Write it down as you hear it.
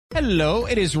Hello,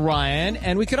 it is Ryan,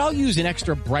 and we could all use an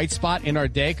extra bright spot in our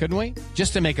day, couldn't we?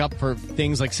 Just to make up for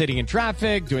things like sitting in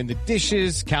traffic, doing the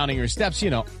dishes, counting your steps,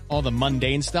 all the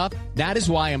mundane stuff. That is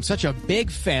why I'm such a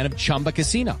big fan of Chumba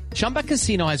Casino. Chumba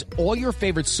Casino has all your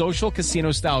favorite social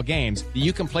casino-style games that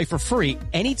you can play for free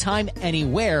anytime,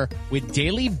 anywhere with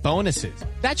daily bonuses.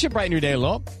 That should brighten your day a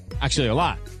little. Actually, a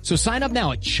lot. So sign up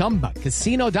now at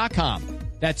ChumbaCasino.com.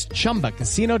 That's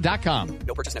ChumbaCasino.com.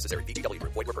 No purchase necessary. VGW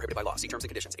Group. Void where prohibited by law. See terms and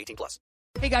conditions. 18+.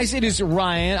 Hey guys, it is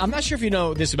Ryan. I'm not sure if you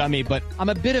know this about me, but I'm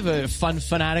a bit of a fun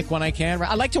fanatic when I can.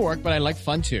 I like to work, but I like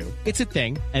fun too. It's a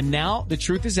thing. And now the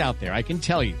truth is out there. I can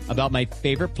tell you about my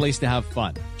favorite place to have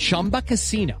fun. Chumba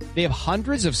Casino. They have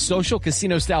hundreds of social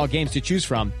casino style games to choose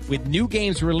from with new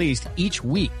games released each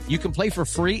week. You can play for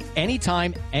free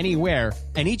anytime, anywhere.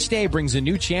 And each day brings a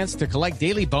new chance to collect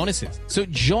daily bonuses. So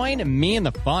join me in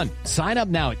the fun. Sign up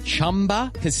now at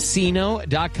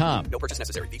ChumbaCasino.com. No purchase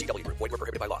necessary. VGW Group. Void where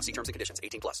prohibited by law. See terms and conditions.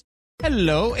 18+.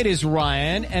 Hello, it is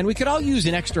Ryan, and we could all use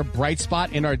an extra bright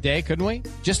spot in our day, couldn't we?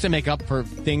 Just to make up for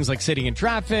things like sitting in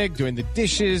traffic, doing the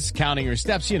dishes, counting your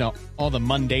steps, all the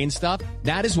mundane stuff.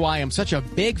 That is why I'm such a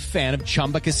big fan of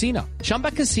Chumba Casino. Chumba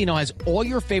Casino has all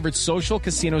your favorite social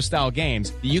casino-style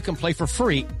games that you can play for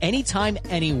free anytime,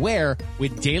 anywhere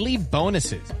with daily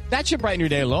bonuses. That should brighten your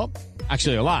day a little.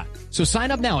 Actually, a lot. So sign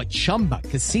up now at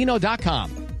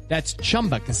ChumbaCasino.com. That's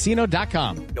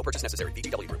ChumbaCasino.com. No purchase necessary.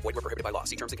 VGW Group. Void where prohibited by law.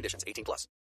 See terms and conditions. 18+.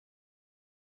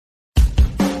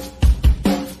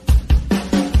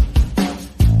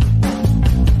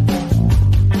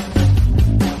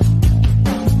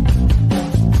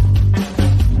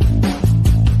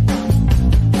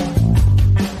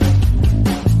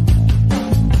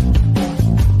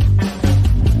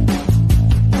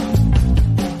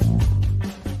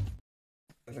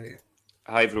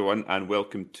 Hi everyone and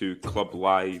welcome to Club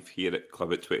Live here at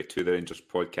Club at 22 The Rangers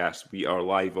podcast. We are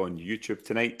live on YouTube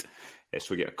tonight,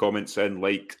 so get your comments in,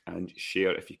 like and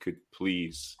share if you could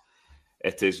please.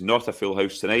 It is not a full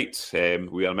house tonight.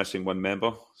 We are missing one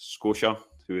member, Scotia,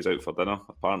 who is out for dinner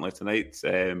apparently tonight,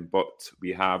 but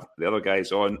we have the other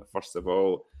guys on. First of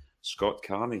all, Scott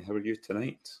Carney, how are you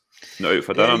tonight? Not out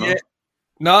for dinner, no?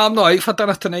 No, I'm not out for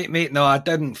dinner tonight, mate. No, I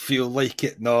didn't feel like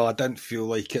it.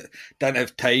 Didn't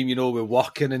have time, with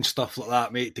working and stuff like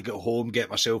that, mate, to get home,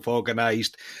 get myself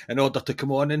organised in order to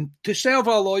come on and to serve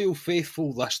our loyal,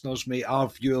 faithful listeners, mate, our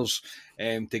viewers,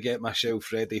 to get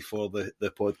myself ready for the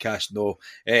podcast. No,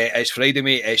 it's Friday,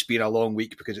 mate. It's been a long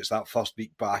week because it's that first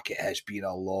week back. It has been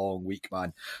a long week,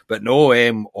 man. But no,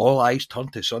 all eyes turn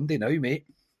to Sunday now, mate.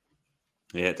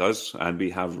 Yeah, it does. And we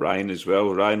have Ryan as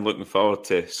well. Ryan, looking forward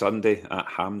to Sunday at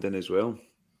Hampden as well.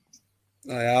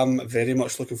 I am very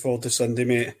much looking forward to Sunday,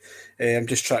 mate. I'm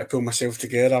just trying to pull myself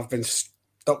together. I've been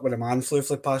stuck with a man flu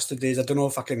for the past 2 days. I don't know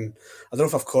if I've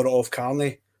caught it off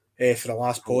Carney for the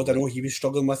last pod. I know he was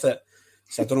struggling with it.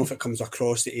 So I don't know if it comes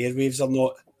across the airwaves or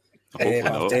not. But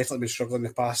I've definitely been struggling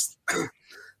the past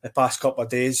couple of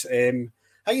days. I think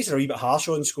he's a wee bit harsh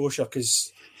on Scotia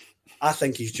because I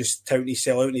think he's just touting his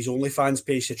sell out in his OnlyFans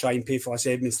page to try and pay for this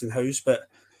Edmiston house, but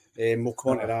we'll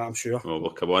come on to that, I'm sure. Well,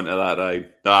 we'll come on to that,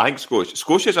 right? No, I think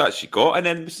Scotia's actually got an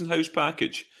Edmiston house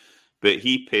package, but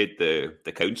he paid the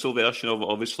council version of it,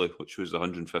 obviously, which was the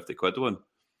 150 quid one.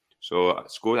 So I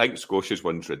think Scotia's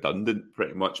one's redundant,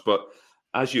 pretty much. But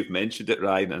as you've mentioned it,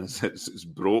 Ryan, and it's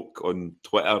broke on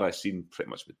Twitter, I seen pretty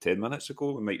much about 10 minutes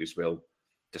ago. We might as well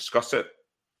discuss it.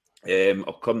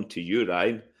 I'll come to you,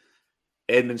 Ryan.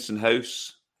 Edmiston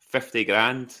house, 50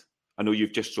 grand. I know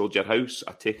you've just sold your house.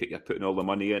 I take it you're putting all the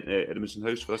money into Edmiston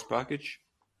house for this package?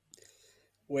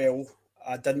 Well,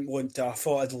 I didn't want to. I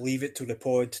thought I'd leave it to the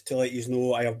pod to let you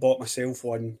know I have bought myself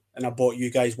one and I bought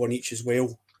you guys one each as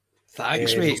well.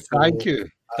 Thanks, mate. So Thank you.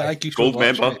 Thank you so gold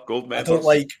much. Member. Gold member. I don't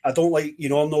like,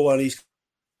 I'm not one of these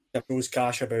throws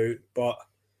cash about, but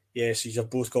yes, you've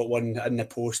both got one in the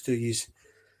post to use.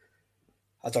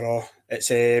 I don't know.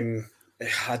 It's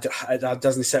it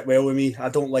doesn't sit well with me. I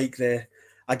don't like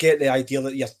I get the idea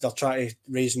that they're trying to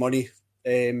raise money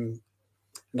and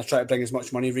they're trying to bring as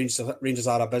much money. Rangers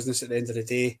are a business at the end of the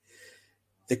day.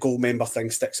 The gold member thing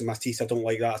sticks in my teeth. I don't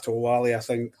like that at all, Ali. I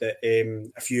think that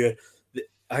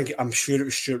I'm sure it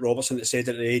was Stuart Robertson that said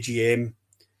at the AGM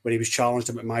when he was challenged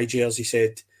about my jersey, he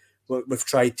said, we've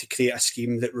tried to create a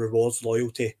scheme that rewards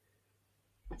loyalty,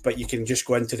 but you can just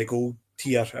go into the gold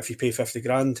tier if you pay 50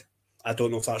 grand. I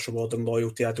don't know if that's rewarding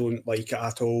loyalty. I don't like it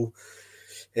at all.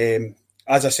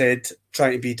 As I said,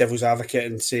 trying to be devil's advocate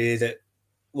and say that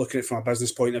looking at it from a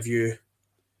business point of view,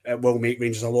 it will make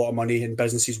Rangers a lot of money and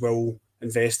businesses will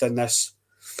invest in this.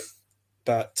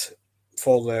 But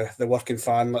for the working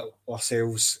fan like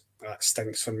ourselves, that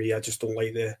stinks for me. I just don't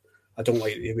like I don't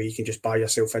like the way you can just buy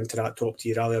yourself into that top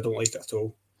tier rally. I don't like it at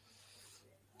all.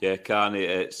 Yeah, Carney,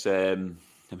 it's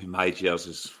my jersey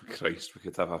is Christ. We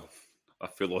could have a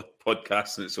full-on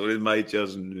podcast and it's only my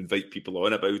jersey and invite people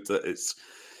on about it. It's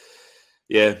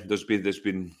there's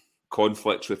been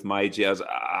conflicts with my jersey.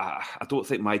 I don't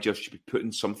think my jersey should be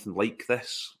putting something like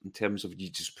this in terms of you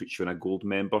just put you in a gold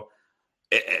member.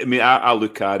 I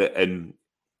look at it and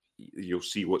you'll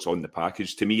see what's on the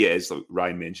package. To me, it is, like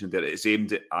Ryan mentioned, that it's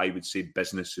aimed at, I would say,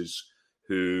 businesses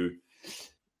who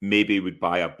maybe would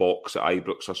buy a box at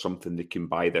Ibrox or something. They can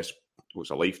buy this, what's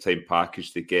a lifetime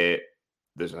package. They get,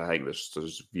 there's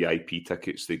VIP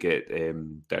tickets. They get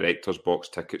director's box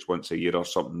tickets once a year or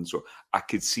something. So I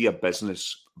could see a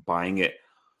business buying it,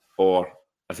 or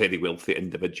a very wealthy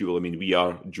individual. I mean, we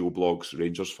are Joe Blogs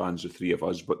Rangers fans, the three of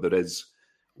us, but there is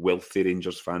wealthy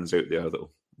Rangers fans out there that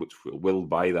which will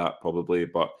buy that probably.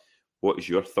 But what is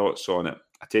your thoughts on it?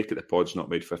 I take it the pod's not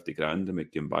made 50 grand and we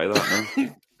can buy that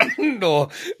now.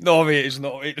 no, mate, it's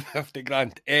not made 50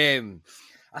 grand. I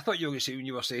thought you were going to say, when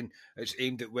you were saying it's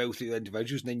aimed at wealthy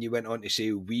individuals, and then you went on to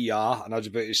say we are, and I was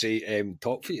about to say,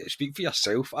 speak for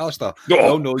yourself, Alistair. We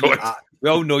all know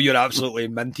you're absolutely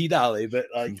minted, Ali, but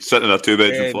like sitting in a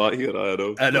 2-bedroom flat here,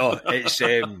 I know it's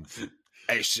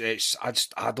I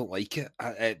don't like it.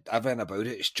 Everything about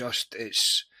it,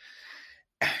 it's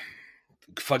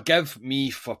forgive me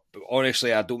for,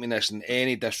 honestly, I don't mean this in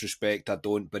any disrespect, I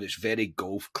don't, but it's very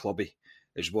golf clubby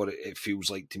is what it feels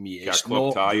like to me. It's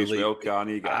club tie really, as well,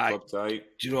 Carney. You got a club tie.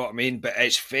 Do you know what I mean? But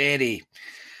it's very,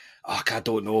 I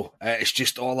don't know. It's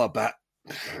just all a bit.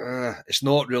 It's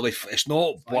not really. It's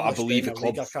not what I believe the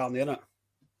club.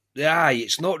 Yeah,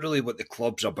 it's not really what the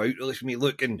club's about. Really, for me,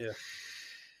 looking. Yeah.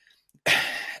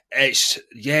 It's,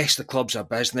 yes, the club's a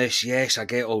business. Yes, I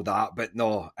get all that, but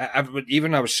no.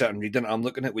 Even I was sitting reading it, I'm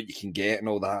looking at what you can get and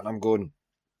all that, and I'm going.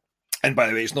 And by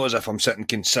the way, it's not as if I'm sitting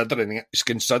considering it.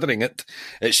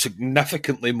 It's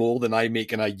significantly more than I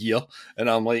make in a year, and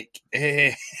I'm like,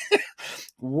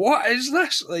 what is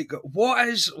this? Like, what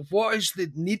is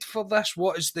the need for this?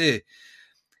 What is the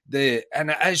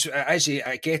and it is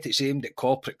I get it's aimed at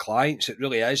corporate clients. It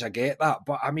really is. I get that,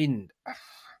 but I mean,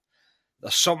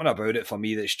 there's something about it for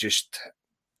me that's just,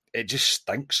 it just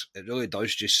stinks. It really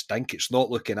does just stink. It's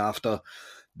not looking after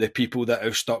the people that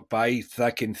have stuck by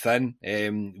thick and thin.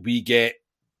 We get,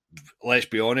 let's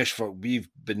be honest, we've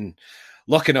been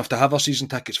lucky enough to have our season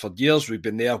tickets for years. We've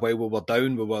been there while we were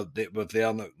down. We're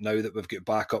there now that we've got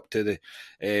back up to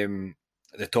the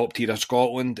top tier of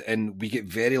Scotland, and we get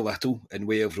very little in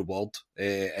way of reward.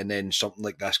 And then something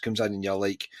like this comes in, and you're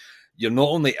like, you're not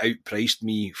only outpriced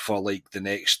me for like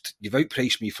you've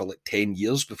outpriced me for like 10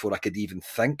 years before I could even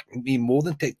think. I mean, more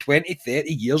than 20,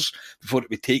 30 years before it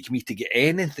would take me to get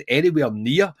anywhere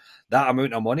near that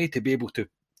amount of money to be able to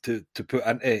put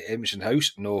into Emerson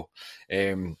House. No,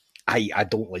 I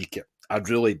don't like it. I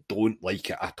really don't like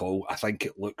it at all. I think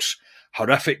it looks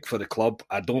horrific for the club.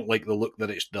 I don't like the look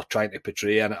that they're trying to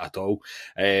portray in it at all.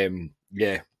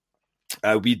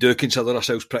 We do consider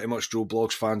ourselves pretty much Joe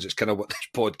Blogs fans. It's kind of what this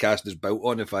podcast is built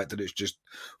on, the fact that it's just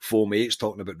four mates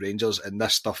talking about Rangers, and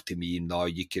this stuff to me, no,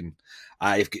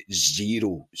 I've got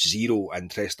zero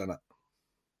interest in it.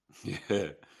 Yeah,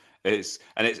 it's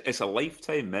a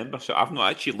lifetime membership. I've not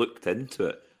actually looked into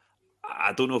it.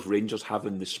 I don't know if Rangers have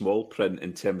in the small print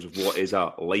in terms of what is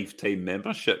a lifetime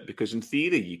membership, because in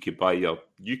theory you could buy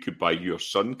your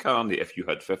son, Carney, if you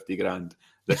had 50 grand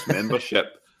this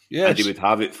membership. Yes. And he would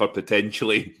have it for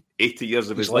potentially 80 years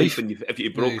of his life. And if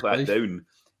you broke that down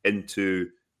into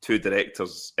two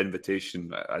directors'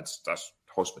 invitation, that's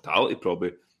hospitality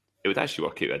probably. It would actually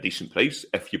work out a decent price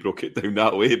if you broke it down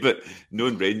that way. But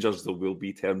knowing Rangers, there will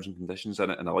be terms and conditions in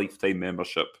it, and a lifetime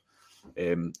membership.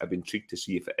 I'd be intrigued to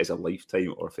see if it is a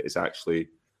lifetime or if it is actually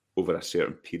over a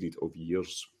certain period of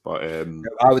years. But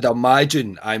I would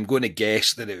imagine, I'm going to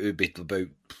guess that it would be about,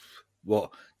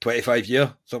 25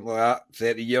 year, something like that,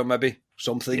 30 year maybe,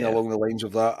 something along the lines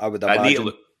of that, I would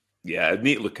imagine. I'd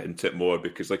need to look into it more,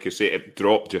 because like I say, it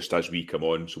dropped just as we come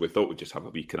on, so we thought we'd just have a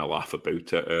wee kind of laugh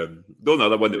about it. The only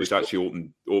other one that was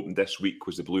actually opened this week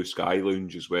was the Blue Sky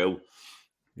Lounge as well.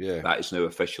 Yeah, that is now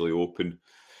officially open.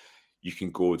 You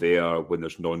can go there when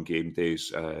there's non-game days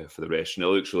for the rest, and it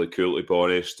looks really cool, to be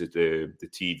honest. The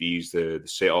TVs, the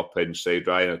setup inside,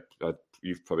 Ryan,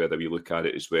 you've probably had a wee look at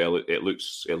it as well. It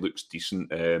looks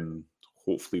decent.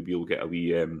 Hopefully we'll get a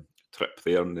wee trip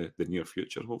there in the near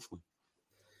future, hopefully.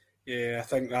 Yeah, I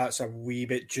think that's a wee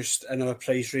bit just in our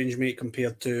price range, mate,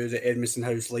 compared to the Edmiston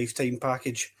House lifetime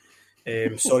package.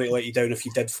 Sorry to let you down if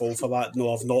you did fall for that.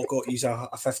 No, I've not got you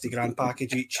a 50 grand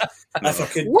package each. No. If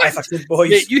I could, boys.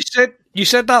 Mate, you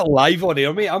said that live on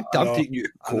air, mate. I'm taking you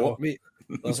to I know. court, mate.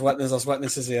 There's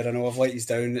witnesses there. I know I've let you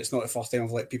down. It's not the first time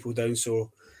I've let people down.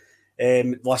 So,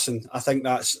 listen, I think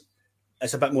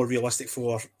it's a bit more realistic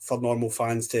for normal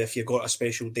fans to, if you've got a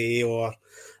special day or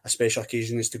a special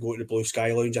occasion, is to go to the Blue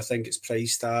Sky Lounge. I think it's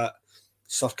priced at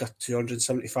circa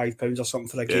 £275 or something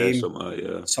for a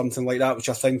game. Something like that, which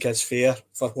I think is fair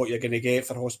for what you're going to get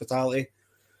for hospitality.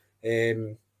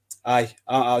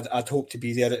 I'd hope to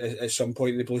be there at some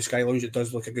point in the Blue Sky Lounge. It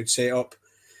does look a good setup.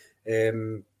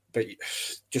 But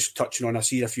just touching on, I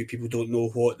see a few people don't know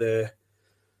what the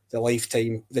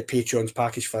Patreon's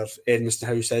package for Edmiston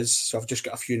House is. So I've just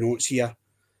got a few notes here.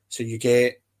 So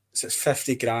it's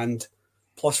 50 grand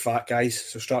plus VAT, guys.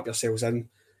 So strap yourselves in.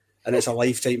 And it's a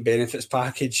lifetime benefits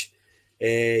package.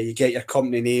 You get your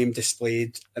company name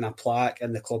displayed in a plaque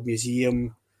in the club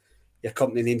museum, your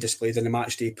company name displayed in the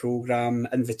match day programme,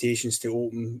 invitations to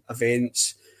open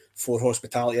events, 4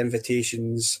 hospitality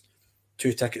invitations,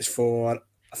 2 tickets for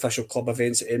official club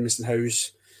events at Edmiston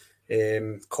House,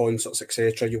 concerts,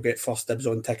 etc. You'll get first dibs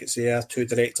on tickets there, 2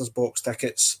 director's box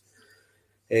tickets.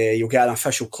 You'll get an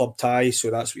official club tie,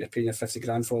 so that's what you're paying your 50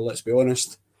 grand for, let's be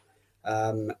honest.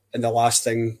 And the last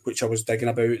thing, which I was digging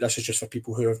about, this is just for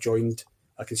people who have joined.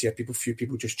 I can see a few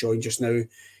people just joined just now. You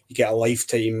get a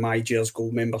lifetime My Jers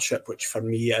Gold membership, which for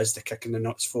me is the kick in the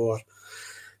nuts for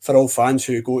all fans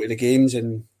who go to the games,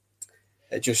 and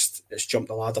it's jumped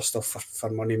the ladder stuff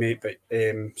for money, mate. But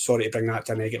sorry to bring that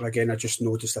to a negative again. I just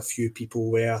noticed a few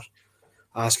people were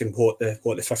asking what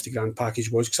the 50 grand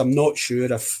package was, because I'm not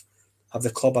sure if have the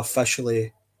club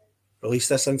officially released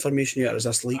this information yet, or is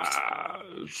this leaked?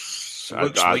 I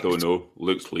don't know.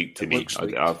 Looks leaked to me.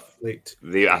 Leaked.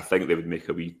 I think they would make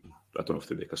a wee. I don't know if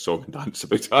they make a song and dance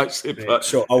about it actually. Right. But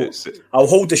so I'll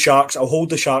hold the Sharks. I'll hold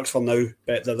the Sharks for now.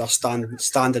 But they're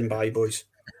standing by, boys.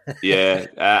 Yeah,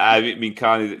 I mean,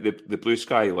 Carney, the Blue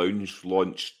Sky Lounge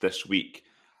launched this week,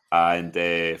 and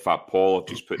in fact, Paul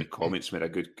just put in the comments made a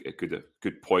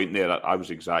good point there. I was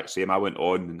the exact same. I went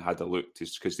on and had a look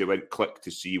because they went click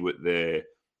to see what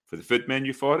for the food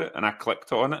menu for it, and I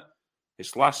clicked on it.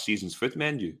 It's last season's food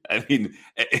menu. I mean,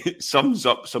 it sums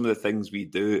up some of the things we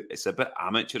do. It's a bit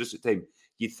amateurish at times.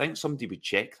 You'd think somebody would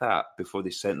check that before they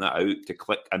sent that out to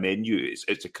click a menu.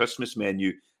 It's a Christmas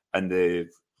menu, and it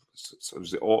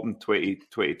was the autumn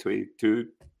 2022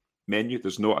 menu.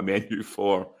 There's not a menu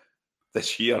for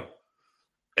this year.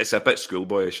 It's a bit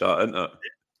schoolboyish, that, isn't it?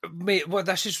 Mate, well,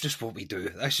 this is just what we do.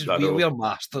 We are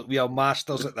masters. We are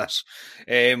masters at this.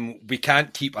 We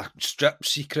can't keep a strip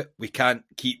secret. We can't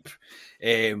keep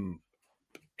a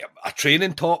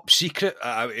training top secret.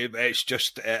 It's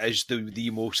just it is the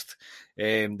most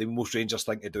Rangers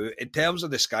thing to do. In terms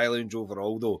of the Sky Lounge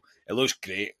overall, though, it looks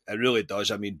great. It really does.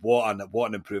 I mean, what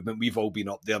an improvement. We've all been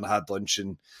up there and had lunch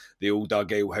in the old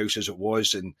Argyle house as it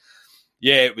was, and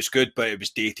yeah, it was good, but it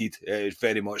was dated. It was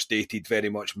very much dated, very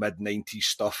much mid-90s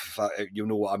stuff. You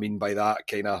know what I mean by that,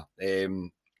 kind of.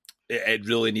 It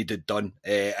really needed done,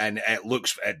 and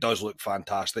it does look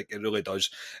fantastic. It really does,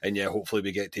 and yeah, hopefully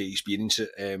we get to experience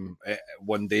it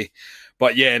one day.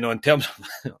 But yeah, no, in terms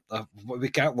of we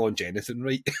can't launch anything,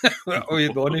 right?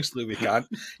 Honestly, we can't.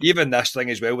 Even this thing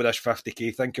as well with this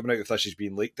 50k thing coming out, if this has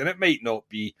been leaked, and it might not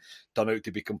turn out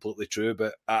to be completely true,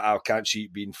 but I can't see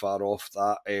it being far off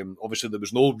that. Obviously, there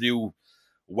was no real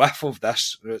whiff of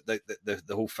this, the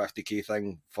whole 50k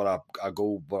thing for a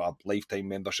goal or a lifetime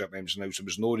membership. Now, so there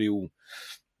was no real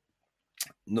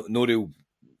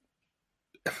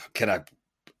kind of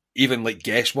even like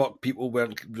guesswork. People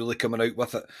weren't really coming out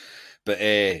with it, but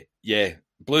yeah,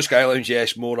 Blue Sky Lounge,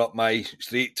 yes, more up my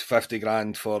street. 50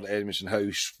 grand for Edmiston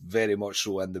House, very much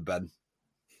so in the bin.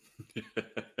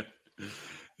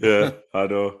 Yeah, I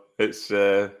know. It's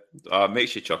it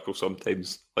makes you chuckle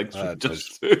sometimes. Like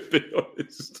just to be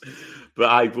honest. But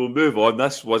I will move on.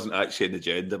 This wasn't actually an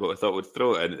agenda, but I thought we'd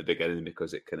throw it in at the beginning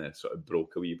because it kind of sort of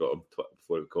broke a wee bit on Twitter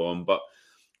before we go on. But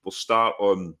we'll start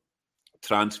on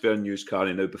transfer news,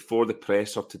 Carney. Now, before the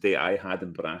presser today, I had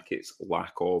in brackets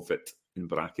lack of it in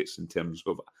brackets in terms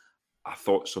of I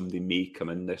thought somebody may come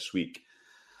in this week.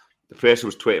 The presser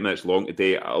was 20 minutes long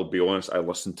today. I'll be honest, I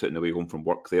listened to it on the way home from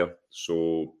work there.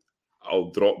 So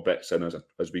I'll drop bits in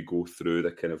as we go through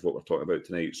the kind of what we're talking about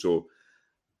tonight. So,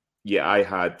 yeah, I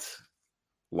had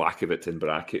lack of it in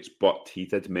brackets, but he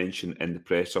did mention in the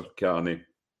presser, Carney,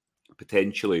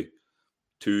 potentially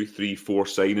 2, 3, 4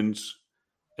 signings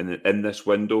in this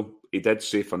window. He did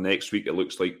say for next week it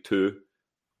looks like 2.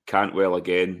 Cantwell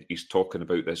again, he's talking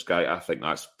about this guy. I think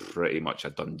that's pretty much a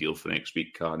done deal for next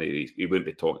week, Carney. He wouldn't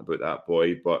be talking about that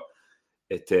boy, but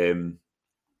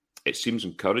it seems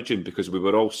encouraging because we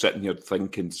were all sitting here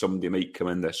thinking somebody might come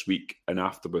in this week, and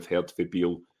after we've heard for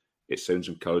Beale, it sounds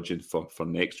encouraging for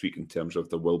next week in terms of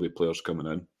there will be players coming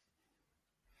in.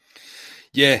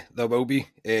 Yeah, there will be.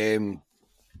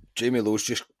 Jamie Lowe's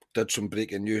just did some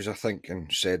breaking news, I think,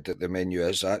 and said that the menu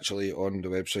is actually on the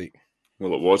website.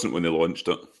 Well, it wasn't when they launched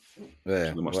it. Yeah,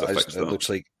 So they must have fixed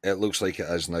that. It looks like it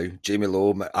is now. Jamie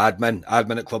Lowe,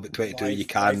 admin at Club at 22. Live, You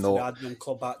cannot admin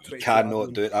club at 22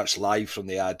 cannot do it. That's live from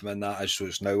the admin. That is, so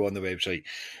it's now on the website.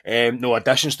 No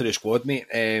additions to the squad, mate.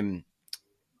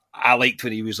 I liked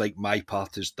when he was like, "My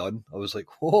part is done." I was like,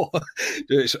 "Whoa!"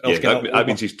 That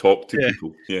means he's talked to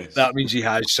people. Yes, that means he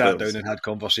has sat down and had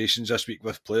conversations this week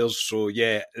with players. So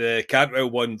yeah, the Cantwell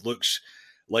one looks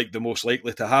like the most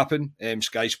likely to happen.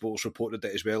 Sky Sports reported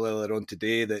it as well earlier on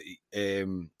today that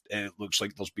it looks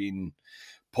like there's been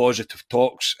positive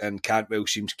talks and Cantwell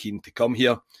seems keen to come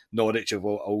here. Norwich have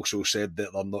also said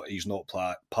that he's not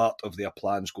part of their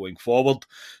plans going forward.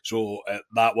 So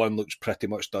that one looks pretty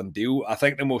much done deal. I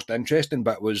think the most interesting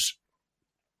bit was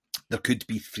there could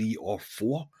be 3 or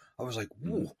 4. I was like,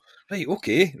 whoa, right,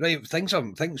 okay, right, things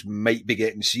might be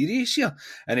getting serious here.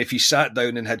 And if he sat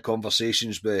down and had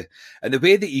conversations with, and the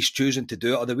way that he's choosing to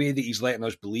do it, or the way that he's letting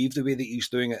us believe the way that he's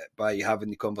doing it by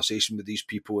having the conversation with these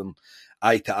people and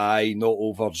eye to eye, not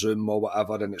over Zoom or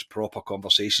whatever, and it's proper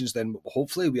conversations, then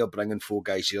hopefully we are bringing 4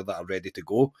 guys here that are ready to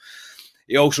go.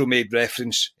 He also made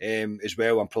reference as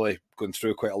well, I'm probably going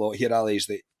through quite a lot here, Ali, is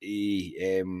that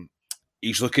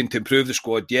he's looking to improve the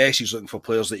squad, yes. He's looking for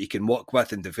players that he can work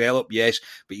with and develop, yes.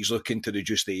 But he's looking to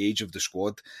reduce the age of the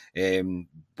squad,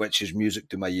 which is music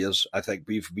to my ears. I think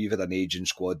we've had an aging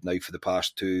squad now for the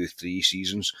past 2-3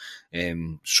 seasons.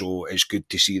 So it's good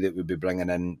to see that we'll be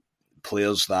bringing in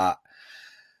players that,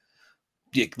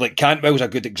 like Cantwell's a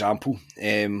good example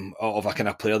of a kind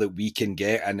of player that we can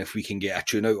get, and if we can get a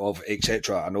tune out of,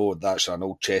 etc. I know that's an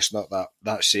old chestnut,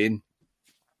 that saying.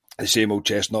 The same old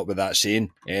chestnut with that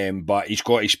saying, but he's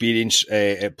got experience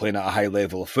at playing at a high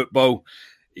level of football.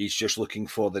 He's just looking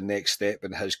for the next step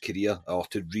in his career, or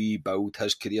to rebuild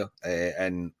his career,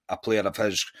 and a player of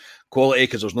his quality,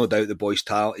 because there's no doubt the boy's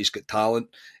talent. He's got talent.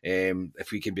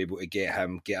 If we can be able to get a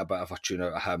bit of a tune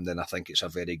out of him, then I think it's a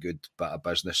very good bit of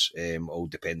business, all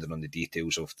depending on the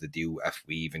details of the deal, if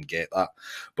we even get that.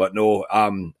 But no,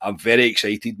 I'm very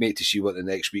excited, mate, to see what the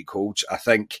next week holds. I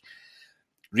think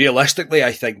realistically,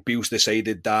 I think Beale's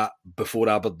decided that before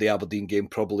the Aberdeen game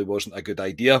probably wasn't a good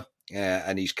idea,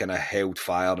 and he's kind of held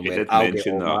fire and went, I'll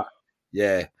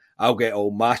get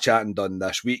all my chatting done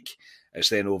this week. It's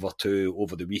then over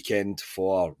the weekend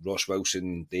for Ross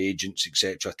Wilson, the agents,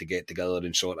 etc., to get together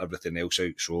and sort everything else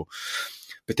out. So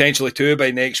potentially 2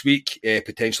 by next week,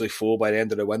 potentially 4 by the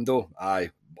end of the window. Aye,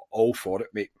 all for it,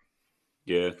 mate.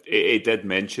 Yeah, he did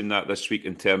mention that this week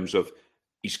in terms of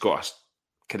he's got a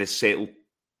kind of settled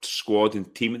squad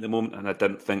and team at the moment, and I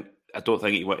don't think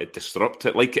he wanted to disrupt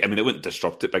it. It wouldn't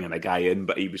disrupt it bringing a guy in,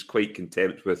 but he was quite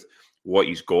content with what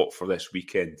he's got for this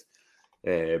weekend.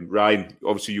 Ryan,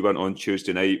 obviously you went on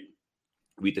Tuesday night.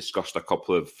 We discussed a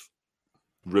couple of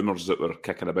rumours that were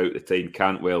kicking about at the time.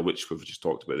 Cantwell, which we've just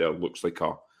talked about there, looks like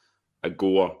a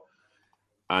goer,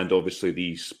 and obviously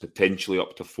these potentially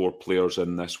up to 4 players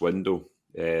in this window.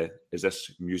 Is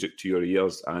this music to your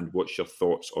ears? And what's your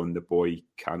thoughts on the boy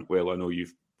Cantwell? I know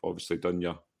you've obviously done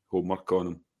your homework on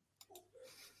him.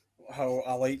 How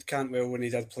I liked Cantwell when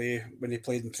he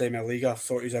played in Premier League. I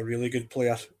thought he was a really good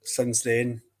player. Since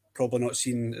then, probably not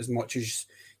seen as much as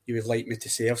you would like me to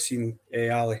say I've seen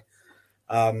Ali.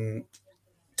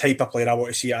 Type of player I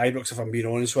want to see at Ibrox, if I'm being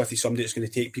honest with you, somebody that's going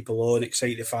to take people on,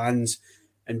 excite the fans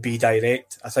and be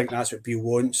direct. I think that's what Beale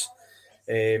wants.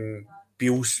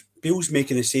 Beale's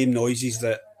making the same noises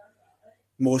that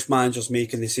most managers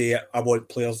make, and they say, I want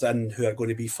players in who are going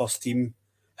to be first team.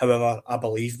 However, I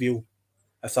believe Beale.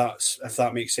 If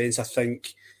that makes sense, I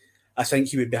think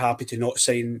he would be happy to not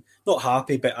sign. Not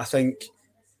happy, but I think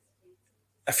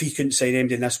if he couldn't sign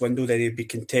anybody in this window, then he'd be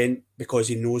content because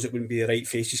he knows it wouldn't be the right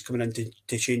faces coming in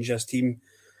to change his team.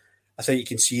 I think you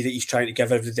can see that he's trying to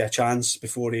give everybody a chance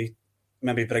before he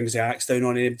maybe brings the axe down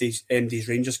on MD's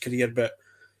Rangers career. But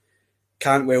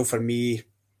Cantwell, for me,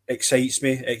 excites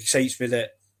me. It excites me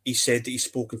that he said that he's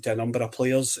spoken to a number of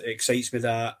players. It excites me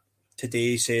that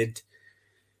today he said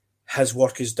his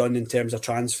work is done in terms of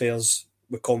transfers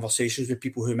with conversations with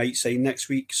people who might sign next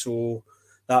week. So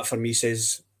that for me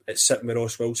says it's sitting with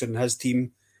Ross Wilson and his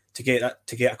team to get a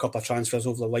couple of transfers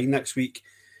over the line next week.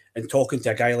 And talking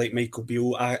to a guy like Michael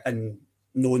Beale and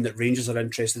knowing that Rangers are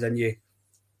interested in you,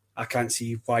 I can't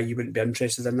see why you wouldn't be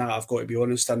interested in that. I've got to be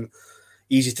honest. I'm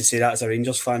easy to say that as a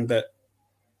Rangers fan, but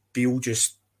Beale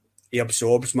just he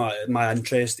absorbs my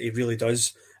interest. He really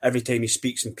does. Every time he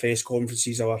speaks in press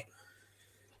conferences, or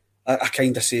I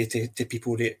kind of say to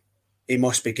people that he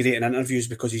must be great in interviews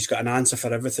because he's got an answer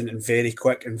for everything and very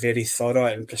quick and very thorough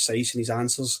and precise in his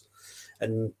answers.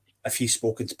 And if he's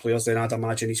spoken to players, then I'd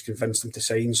imagine he's convinced them to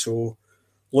sign. So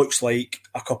looks like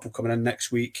a couple coming in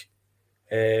next week.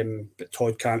 But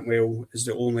Todd Cantwell is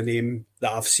the only name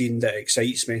that I've seen that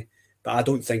excites me. But I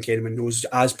don't think anyone knows.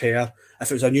 As per,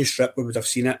 if it was a new strip, we would have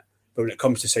seen it. But when it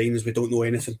comes to signings, we don't know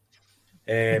anything.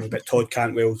 But Todd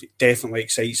Cantwell definitely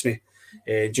excites me.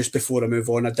 Just before I move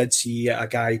on, I did see a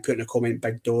guy putting a comment,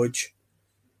 Big Dodge,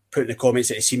 putting the comments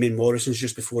that Seaman Morrison's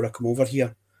just before I come over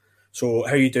here. So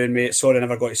how you doing, mate? Sorry I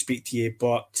never got to speak to you,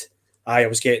 but I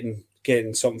was getting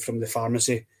something from the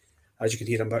pharmacy. As you can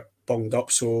hear, I'm a bit bunged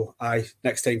up. So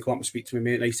next time come up and speak to me,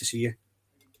 mate. Nice to see you.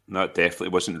 No, it definitely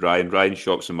wasn't Ryan. Ryan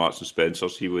shops in Marks and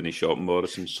Spencer's. He wouldn't shop in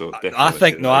Morrison's. So I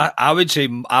think I would say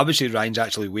Ryan's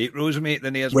actually Waitrose, mate.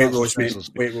 Than he is Waitrose, mate.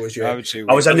 Waitrose, yeah. I would say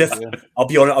I was in there. I'll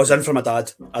be honest. I was in for my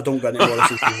dad. I don't go into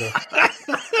Morrison's either.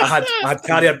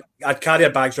 I'd carrier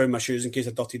bags around my shoes in case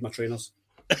I dirtied my trainers.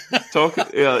 Talking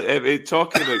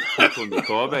about people in the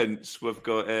comments, we've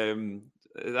got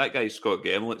that guy Scott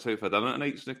Gemlett's out for dinner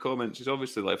tonight in the comments. He's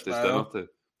obviously left his dinner to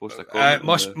post a comment.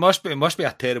 It must be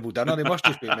a terrible dinner. He must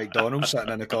just be at McDonald's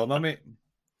sitting in the corner, mate.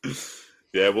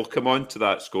 Yeah, we'll come on to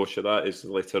that, Scotia. That is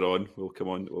later on.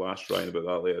 We'll ask Ryan about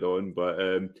that later on. But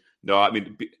no, I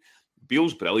mean,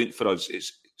 Beale's brilliant for us.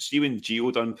 See when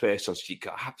Gio done pressers, you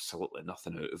got absolutely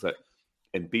nothing out of it.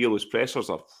 And Beale's pressers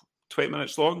are 20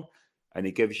 minutes long, and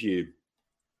he gives you,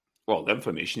 well, the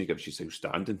information he gives you is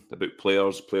outstanding about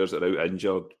players that are out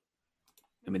injured.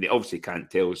 I mean, they obviously can't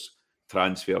tell us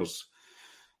transfers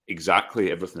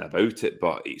exactly everything about it,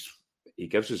 but he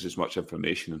gives us as much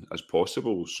information as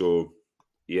possible. So,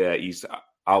 yeah,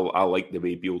 I like the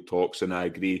way Beale talks, and I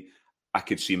agree. I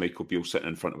could see Michael Beale sitting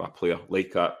in front of a player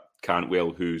like that,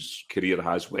 Cantwell, whose career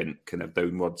has went kind of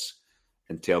downwards,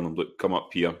 and telling him, look, come up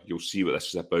here, you'll see what this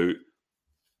is about.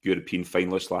 European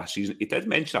finalist last season. He did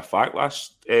mention a fact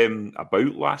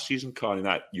about last season, Carl, in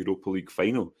that Europa League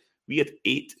final. We had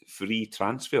 8 free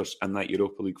transfers in that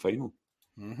Europa League final.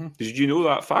 Mm-hmm. Did you know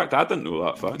that fact? I didn't know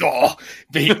that fact. Oh,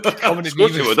 mate, coming to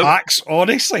me with facts,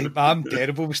 honestly, I'm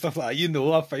terrible with stuff like that. You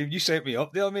know, you set me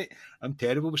up there, mate. I'm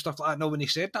terrible with stuff like that. No, when he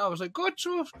said that, I was like, God,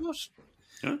 so of course.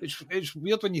 Yeah. It's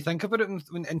weird when you think about it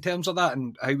in terms of that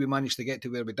and how we managed to get to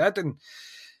where we did. And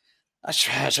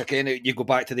that's again, you go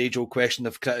back to the age-old question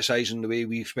of criticising the way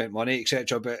we've spent money,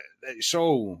 etc. But it's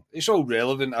all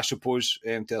relevant, I suppose,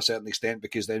 to a certain extent,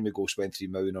 because then we go spend $3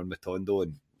 million on Matondo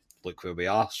and look where we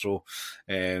are. So,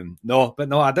 no,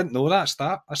 I didn't know that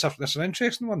stat. That's an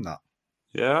interesting one, that.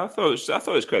 Yeah, I thought it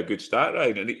was quite a good stat,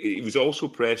 right? And he was also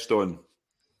pressed on.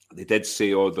 They did say,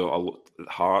 the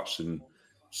Hearts and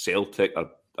Celtic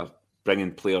are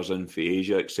bringing players in for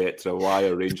Asia, etc. Why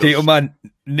are Rangers? Potato Man,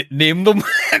 name them.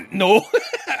 No,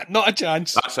 not a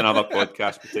chance. That's another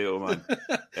podcast, Potato Man.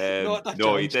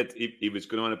 No, he did. He was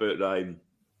going on about Ryan,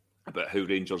 about how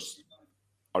Rangers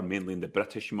are mainly in the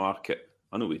British market.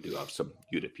 I know we do have some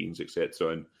Europeans, etc.,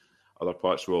 in other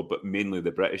parts of the world, but mainly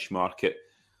the British market.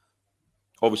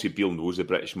 Obviously, Beale knows the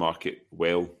British market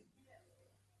well.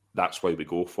 That's why we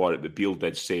go for it. But Beale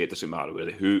did say it doesn't matter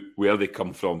where they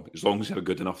come from, as long as they're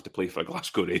good enough to play for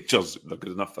Glasgow Rangers, they're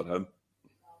good enough for him.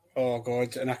 Oh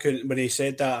God! And when he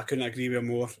said that, I couldn't agree with him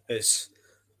more.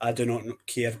 I do not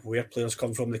care where players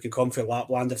come from. They can come from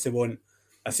Lapland if they want.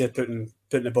 If they're putting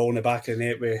the ball in the back of the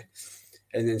net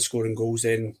and then scoring goals,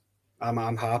 then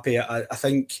I'm happy. I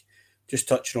think just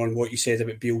touching on what you said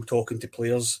about Beale talking to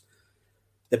players,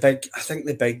 the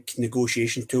big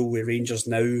negotiation tool with Rangers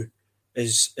now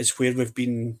is where we've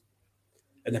been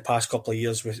in the past couple of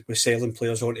years with selling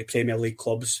players onto Premier League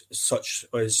clubs such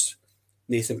as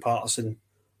Nathan Patterson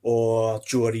or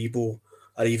Joe Aribo,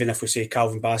 or even if we say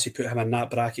Calvin Bassey, put him in that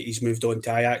bracket, he's moved on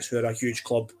to Ajax, who are a huge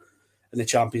club in the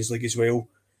Champions League as well.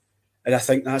 And I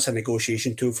think that's a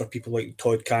negotiation tool for people like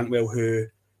Todd Cantwell, who,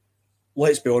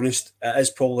 let's be honest, it is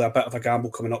probably a bit of a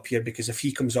gamble coming up here, because if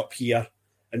he comes up here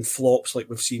and flops like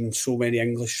we've seen so many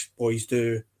English boys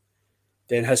do,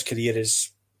 then his career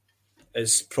is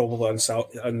probably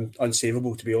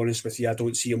unsavable, to be honest with you. I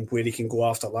don't see him where he can go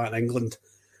after that in England.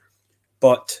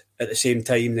 But at the same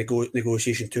time,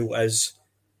 negotiation tool is,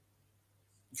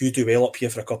 you do well up here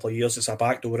for a couple of years, it's a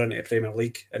backdoor into the Premier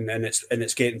League, and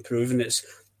it's getting proven. It's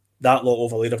that lot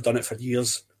over there have done it for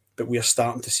years, but we're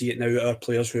starting to see it now. Our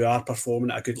players who are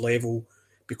performing at a good level,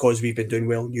 because we've been doing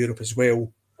well in Europe as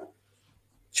well,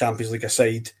 Champions League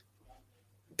aside,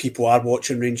 people are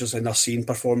watching Rangers and they're seeing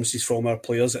performances from our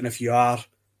players. And if you are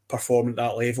performing at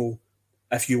that level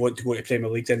if you want to go to Premier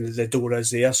League, then the door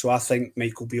is there. So I think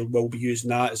Michael Beale will be using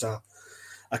that as a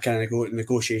kind of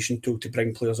negotiation tool to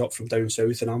bring players up from down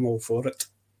south, and I'm all for it.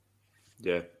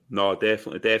 Yeah, no,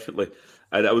 definitely.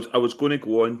 And I was going to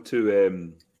go on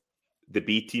to the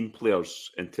B team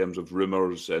players in terms of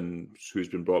rumours and who's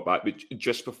been brought back. But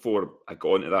just before I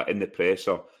got onto that, in the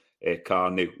presser,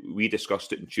 Carney, we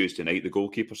discussed it on Tuesday night, the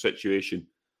goalkeeper situation,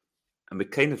 and we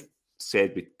kind of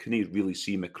said we couldn't really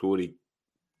see McCrory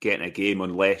getting a game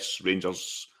unless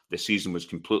Rangers, the season was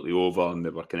completely over and they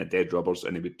were kind of dead rubbers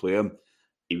and he would play him.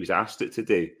 He was asked it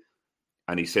today,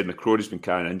 and he said McCrory's been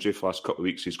carrying an injury for the last couple of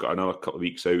weeks. He's got another couple of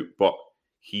weeks out, but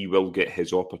he will get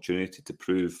his opportunity to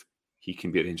prove he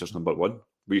can be Rangers number one.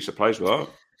 Were you surprised with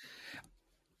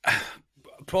that?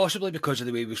 Possibly because of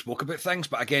the way we spoke about things,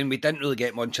 but again, we didn't really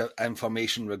get much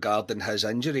information regarding his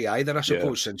injury either, I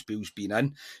suppose, since Beale's been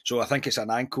in. So I think it's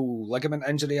an ankle ligament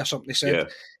injury or something, he said.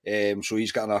 Yeah. So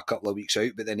he's got a couple of weeks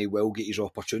out, but then he will get his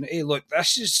opportunity. Look,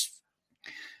 this is...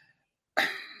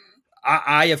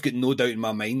 I have got no doubt in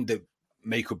my mind that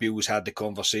Michael Beale has had the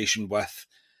conversation with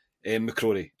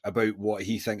McCrory about what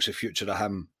he thinks the future of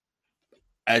him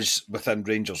is within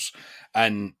Rangers,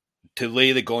 and to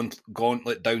lay the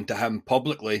gauntlet down to him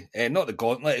publicly, not the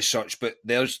gauntlet as such, but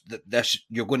there's this,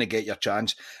 you're going to get your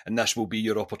chance and this will be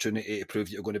your opportunity to prove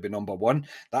that you're going to be number one.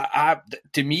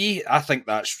 To me, I think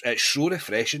it's so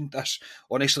refreshing. This,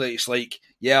 honestly, it's like,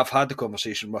 yeah, I've had the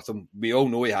conversation with him. We all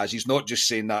know he has. He's not just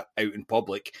saying that out in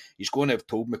public. He's going to have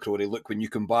told McCrory, look, when you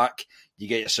come back, you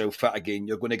get yourself fit again,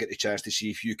 you're going to get the chance to see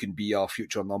if you can be our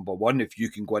future number one, if you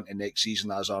can go into next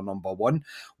season as our number one.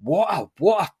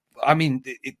 I mean,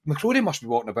 McCrory must be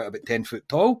walking about 10 foot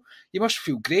tall. You must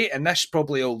feel great. And this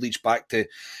probably all leads back to,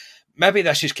 maybe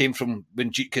this just came from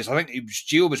when, because I think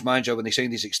Gio was manager when they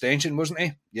signed his extension, wasn't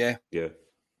he? Yeah. Yeah.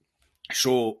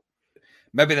 So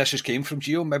maybe this just came from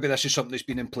Gio. Maybe this is something that's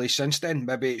been in place since then.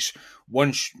 Maybe it's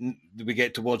once we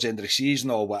get towards the end of the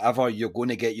season or whatever, you're going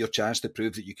to get your chance to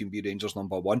prove that you can be Rangers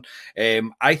number one.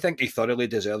 I think he thoroughly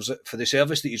deserves it for the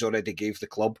service that he's already gave the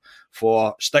club,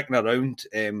 for sticking around.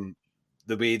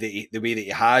 The way that he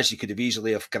has, he could have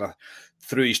easily have kind of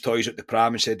threw his toys at the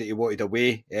pram and said that he wanted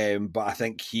away. But I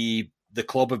think the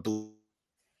club have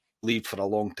believed for a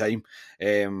long time,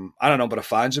 and a number of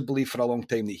fans have believed for a long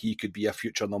time that he could be a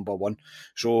future number one.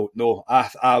 So no,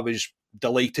 I was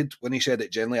delighted when he said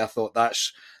it. Generally, I thought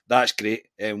that's great.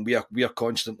 We are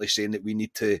constantly saying that we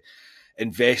need to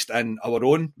invest in our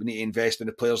own. We need to invest in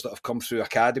the players that have come through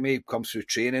academy, come through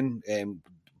training,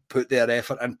 put their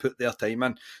effort in, put their time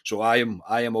in. So I am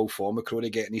all for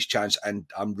McCrory getting his chance, and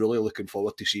I'm really looking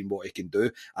forward to seeing what he can do.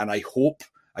 And I hope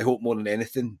more than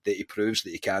anything that he proves that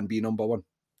he can be number one.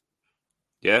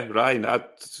 Yeah, Ryan,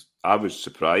 I was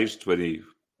surprised when he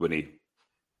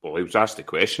was asked the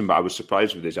question, but I was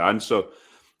surprised with his answer.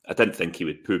 I didn't think he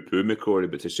would poo-poo McCrory,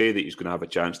 but to say that he's going to have a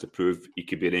chance to prove he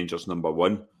could be Rangers number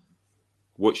one,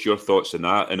 what's your thoughts on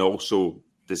that? And also,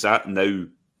 does that now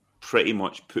pretty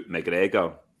much put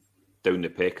McGregor down the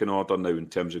pecking order now in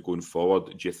terms of going forward?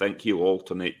 Do you think he'll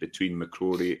alternate between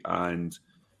McCrory and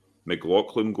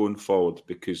McLaughlin going forward?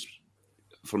 Because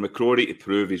for McCrory to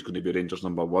prove he's going to be Rangers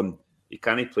number one, he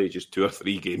can't play just 2 or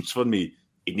 3 games for me.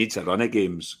 He needs a run of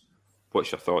games.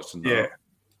 What's your thoughts on that?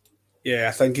 Yeah,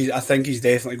 I think he's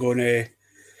definitely going to.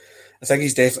 I think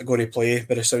he's definitely going to play,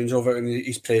 by the sounds of it, in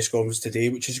his press conference today,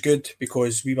 which is good,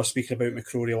 because we were speaking about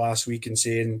McCrory last week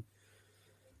and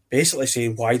basically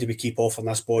saying, why do we keep offering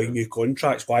this boy new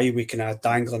contracts? Why are we kind of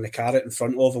dangling the carrot in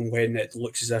front of him when it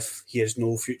looks as if he has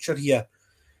no future here?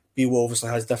 Beale obviously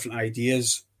has different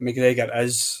ideas. McGregor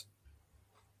is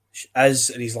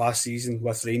in his last season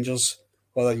with Rangers.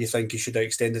 Whether you think he should have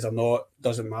extended or not,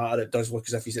 doesn't matter. It does look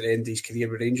as if he's at the end of his career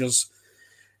with Rangers.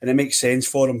 And it makes sense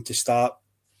for him to start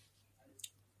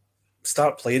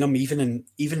playing him even in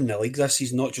the league this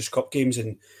season, not just cup games,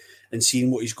 and seeing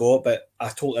what he's got. But I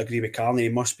totally agree with Carney. He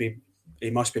must be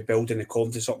building the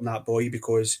confidence up in that boy,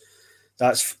 because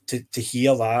that's to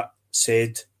hear that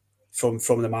said from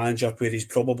the manager, where he's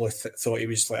probably thought he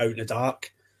was out in the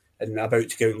dark and about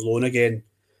to go out on loan again,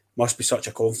 must be such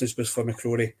a confidence boost for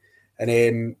McCrory.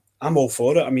 And I'm all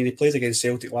for it. I mean, he played against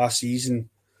Celtic last season.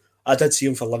 I did see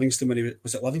him for Livingston when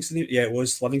was it Livingston? Yeah, it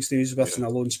was Livingston. He was with in a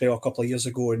loan spell a couple of years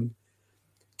ago, and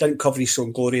didn't cover his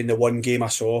own glory in the one game I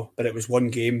saw, but it was one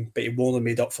game. But he more than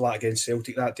made up for that against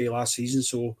Celtic that day last season.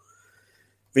 So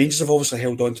Rangers have obviously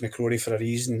held on to McCrory for a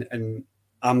reason, and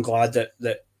I'm glad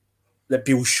that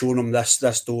Beale's shown him this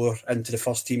door into the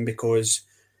first team, because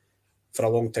for a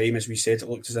long time, as we said, it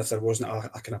looked as if there wasn't a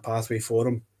kind of pathway for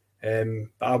him.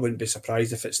 But I wouldn't be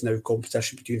surprised if it's now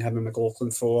competition between him and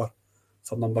McLaughlin for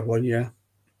number one. Yeah.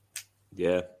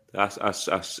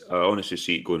 I honestly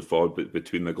see it going forward, but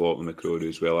between McLaughlin and McCrory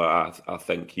as well. I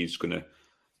think he's going to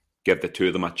give the two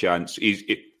of them a chance.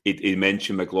 He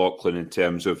mentioned McLaughlin in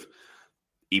terms of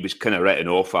he was kind of written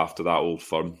off after that Old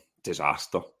Firm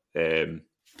disaster. And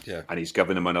he's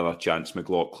given him another chance,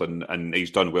 McLaughlin, and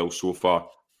he's done well so far.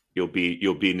 He'll be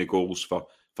in the goals for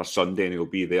Sunday, and he'll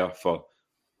be there for,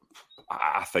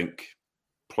 I think,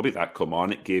 probably that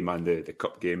Kilmarnock game and the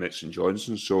cup game at St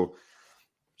Johnstone. So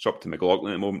it's up to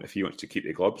McLaughlin at the moment if he wants to keep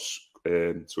the gloves.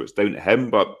 So it's down to him.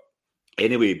 But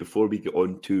anyway, before we get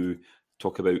on to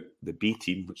talk about the B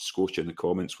team, which Scotia in the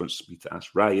comments wants me to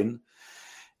ask Ryan,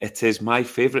 it is my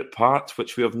favourite part,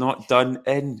 which we have not done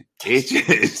in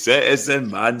ages. It is the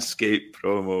Manscaped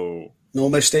promo. No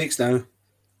mistakes now.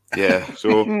 Yeah,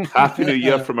 so Happy New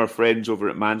Year from our friends over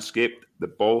at Manscaped. The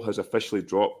ball has officially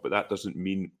dropped, but that doesn't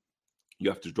mean you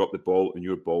have to drop the ball on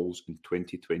your balls in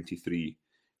 2023.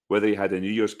 Whether you had a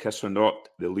New Year's kiss or not,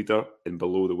 the leader in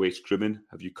below-the-waist grooming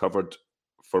have you covered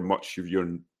for much of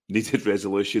your needed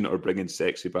resolution or bringing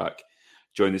sexy back.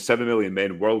 Join the 7 million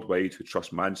men worldwide who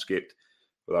trust Manscaped.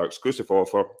 With our exclusive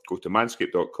offer, go to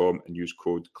manscaped.com and use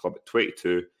code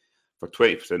CLUB22 for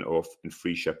 20% off and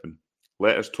free shipping.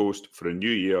 Let us toast for a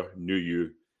new year, new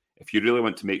you. If you really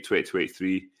want to make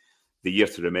 2023 the year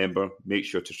to remember, make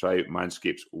sure to try out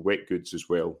Manscaped's wet goods as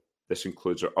well. This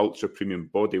includes our ultra premium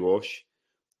body wash,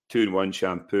 2-in-1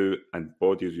 shampoo and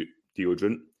body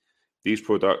deodorant. These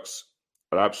products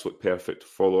are absolute perfect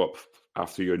follow-up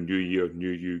after your new year,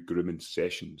 new you grooming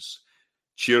sessions.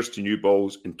 Cheers to new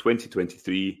balls in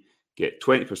 2023. Get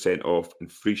 20% off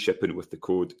and free shipping with the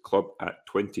code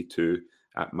CLUB22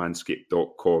 at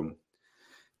manscaped.com.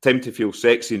 Time to feel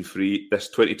sexy and free this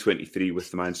 2023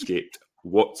 with the Manscaped.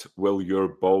 What will your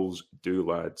balls do,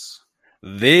 lads?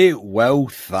 They will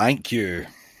thank you.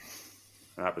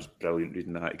 That was brilliant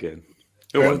reading that again.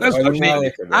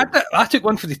 I took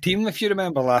one for the team, if you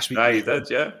remember, last week. You did,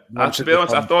 yeah. To be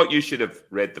honest, I thought you should have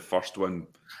read the first one.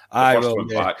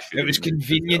 It was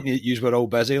convenient that you were all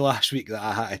busy last week that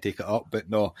I had to take it up, but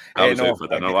no. I was out for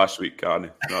dinner last week, Carney.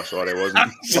 No, sorry, I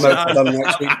wasn't. I'm out for dinner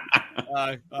next week.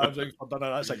 I was out for dinner.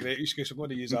 That's a great excuse. I'm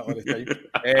going to use that all the time.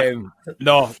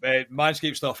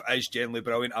 Manscaped stuff is generally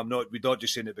brilliant. We're not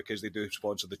just saying it because they do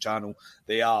sponsor the channel.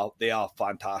 They are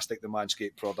fantastic. The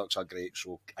Manscaped products are great.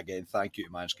 So again, thank you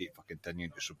to Manscaped for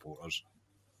continuing to support us.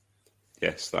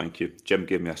 Yes, thank you. Jim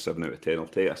gave me a 7 out of 10. I'll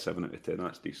take a 7 out of 10.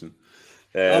 That's decent.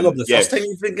 I love the first time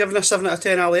you've been given a 7 out of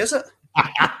 10, Ali, is it?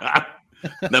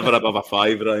 Never above a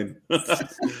 5, Ryan.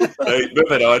 Right,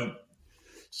 moving on.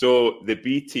 So the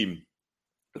B team,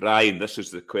 Ryan, this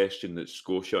is the question that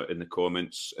Scotia in the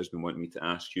comments has been wanting me to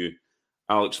ask you.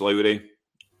 Alex Lowry,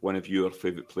 one of your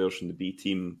favourite players from the B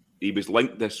team, he was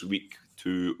linked this week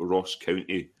to Ross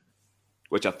County,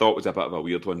 which I thought was a bit of a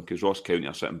weird one because Ross County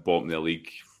are sitting bottom of the league,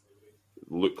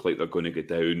 look like they're going to go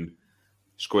down.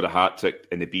 Scored a hat-trick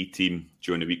in the B team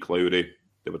during the week, Lowry.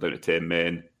 They were down to 10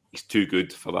 men. He's too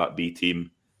good for that B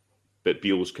team. But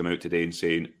Beale's come out today and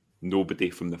saying nobody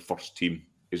from the first team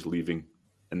is leaving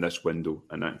in this window,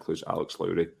 and that includes Alex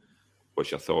Lowry.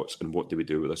 What's your thoughts, and what do we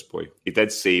do with this boy? He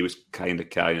did say he was kind of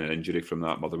carrying an injury from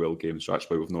that Motherwell game, so that's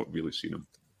why we've not really seen him.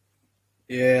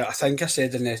 Yeah, I think I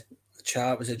said in the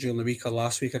chat, was it during the week or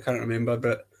last week? I can't remember,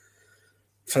 but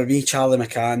for me, Charlie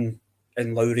McCann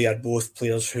and Lowry are both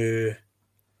players who,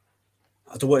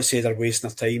 I don't want to say they're wasting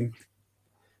their time,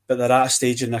 but they're at a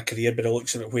stage in their career, but it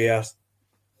looks at it where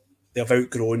they've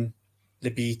outgrown the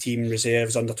B team,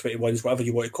 reserves, under 21s, whatever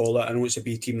you want to call it. I know it's a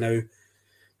B team now.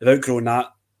 They've outgrown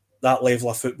that level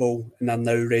of football, and they're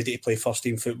now ready to play first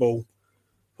team football.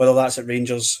 Whether that's at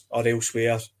Rangers or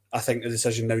elsewhere, I think the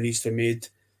decision now needs to be made.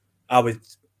 I would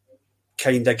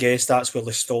kind of guess that's where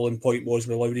the stalling point was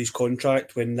with Lowry's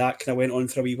contract, when that kind of went on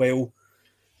for a wee while,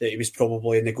 that he was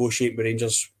probably negotiating with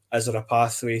Rangers. Is there a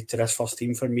pathway to this first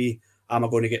team for me? Am I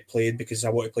going to get played because I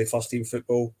want to play first team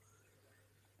football?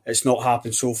 It's not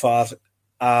happened so far.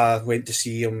 I went to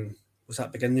see him, was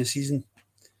that beginning of the season?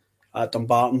 At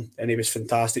Dumbarton, and he was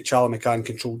fantastic. Charlie McCann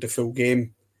controlled the full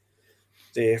game.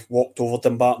 They walked over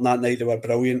Dumbarton that night. They were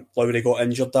brilliant. Lowry got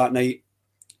injured that night,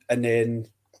 and then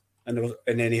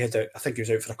he had I think he was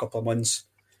out for a couple of months.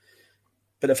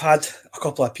 But they've had a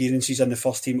couple of appearances in the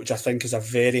first team, which I think is a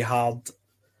very hard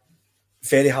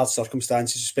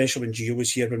circumstances, especially when Gio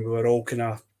was here, when we were all kind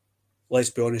of, let's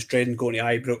be honest, dreading going to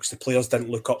Ibrox. The players didn't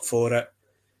look up for it.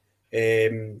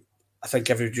 I think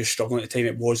everybody was struggling at the time.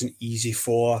 It wasn't easy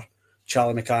for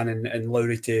Charlie McCann and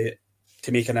Lowry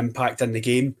to make an impact in the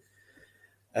game.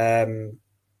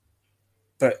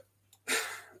 But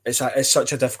it's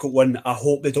such a difficult one. I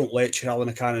hope they don't let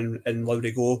Charlie McCann and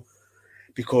Lowry go,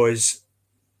 because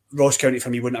Ross County for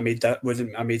me wouldn't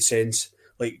have made sense.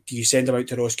 Like, do you send him out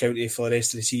to Ross County for the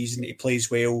rest of the season? He plays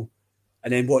well,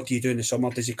 and then what do you do in the summer?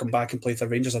 Does he come back and play for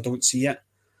Rangers? I don't see it.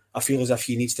 I feel as if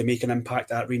he needs to make an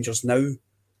impact at Rangers now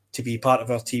to be part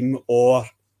of our team, or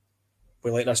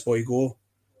we let this boy go,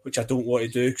 which I don't want to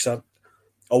do, because I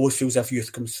always feel as if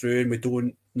youth comes through and we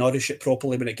don't nourish it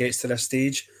properly when it gets to this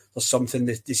stage. There's something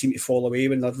that they seem to fall away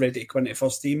when they're ready to come into the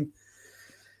first team.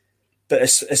 But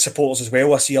as supporters as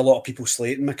well, I see a lot of people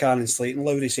slating McCann and slating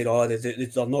Lowry, saying,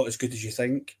 they're not as good as you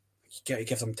think. You got to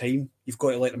give them time. You've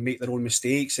got to let them make their own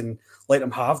mistakes and let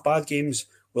them have bad games.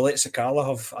 We'll let Sakala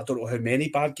have, I don't know how many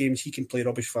bad games. He can play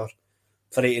rubbish for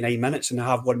 89 minutes and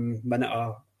have 1 minute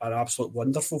of absolute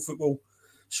wonderful football.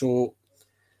 So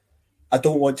I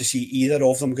don't want to see either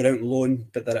of them go out on loan,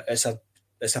 but it's a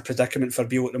predicament for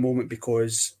Beale at the moment,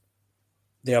 because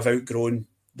they have outgrown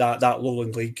that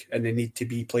Lowland League, and they need to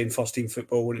be playing first team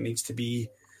football when it needs to be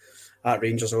at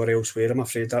Rangers or elsewhere. I'm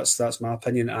afraid that's my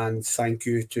opinion. And thank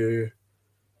you to,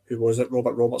 who was it?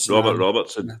 Robert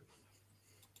Robertson,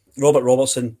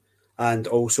 and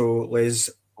also Les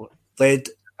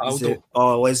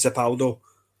Zipaldo.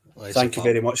 Thank you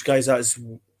very much, guys. That is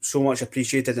so much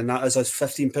appreciated, and that is us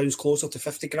 £15 closer to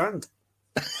 50 grand.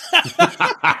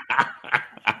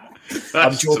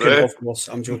 I'm joking, true. Of course.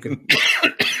 I'm joking.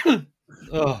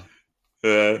 No,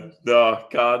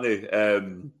 Carney.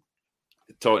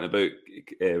 Talking about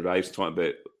Rives, talking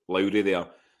about Lowry there.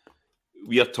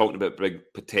 We are talking about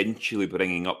potentially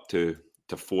bringing up to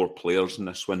 4 players in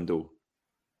this window.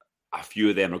 A few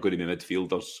of them are going to be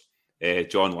midfielders.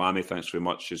 John Lammy, thanks very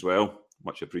much as well.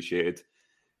 Much appreciated.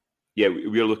 Yeah,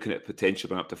 we're looking at potentially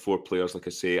bringing up to 4 players. Like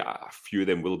I say, a few of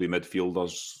them will be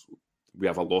midfielders. We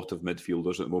have a lot of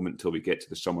midfielders at the moment until we get to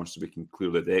the summer, so we can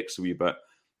clear the decks a wee bit.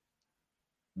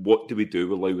 What do we do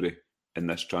with Lowry in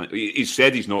this transfer? He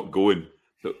said he's not going,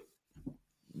 but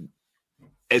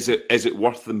is it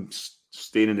worth them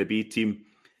staying in the B team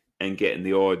and getting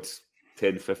the odd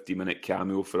 10, 15-minute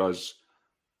cameo for us?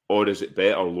 Or is it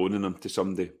better loaning him to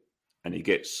somebody and he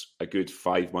gets a good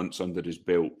 5 months under his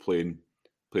belt playing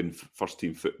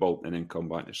first-team football and then come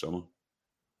back in the summer?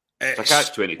 It's a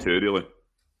catch-22, really.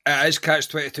 It is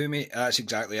catch-22, mate. That's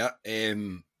exactly it.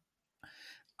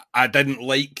 I didn't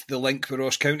like the link with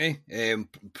Ross County,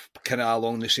 kind of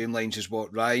along the same lines as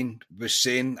what Ryan was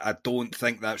saying. I don't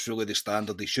think that's really the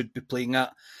standard they should be playing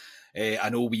at. I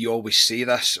know we always say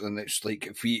this, and it's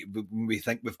like when we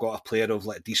think we've got a player of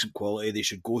like decent quality, they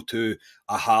should go to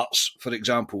a Hearts, for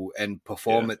example, and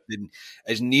perform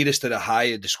as nearest to the high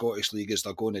of the Scottish League as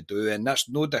they're going to do. And that's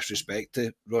no disrespect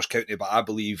to Ross County, but I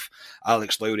believe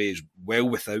Alex Lowry is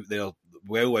well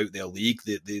out their league.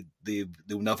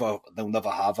 They'll never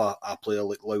have a player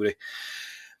like Lowry.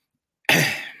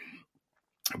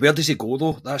 Where does he go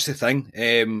though? That's the thing.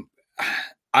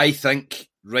 I think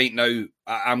right now,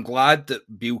 I'm glad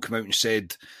that Beale came out and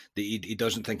said that he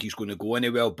doesn't think he's going to go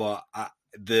anywhere, but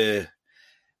the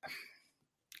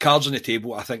cards on the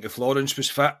table, I think if Lawrence was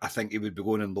fit, I think he would be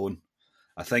going on loan.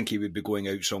 I think he would be going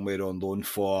out somewhere on loan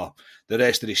for the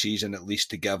rest of the season, at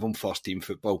least, to give him first team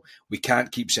football. We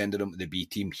can't keep sending him to the B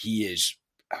team. He is,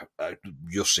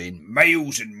 you're saying,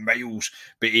 miles and miles,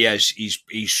 but he is.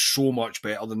 He's so much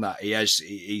better than that. He is.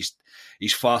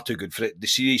 He's far too good for it. The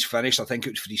series finished, I think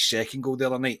it was for his second goal the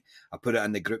other night. I put it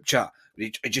in the group chat.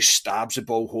 It just stabs the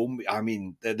ball home. I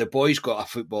mean, the boy's got a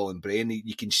footballing brain.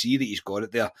 You can see that he's got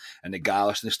it there. And the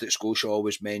garrulousness that Scotia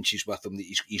always mentions with him, that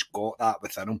he's got that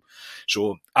within him.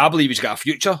 So I believe he's got a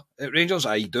future at Rangers.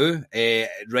 I do.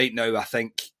 Right now, I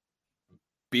think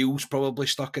Beale's probably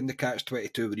stuck in the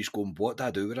catch-22 where he's going, what do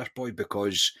I do with this boy?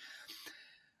 Because,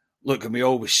 look, and we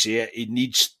always say it, he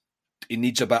needs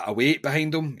a bit of weight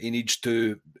behind him. He needs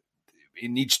to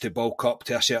bulk up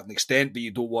to a certain extent, but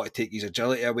you don't want to take his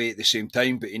agility away at the same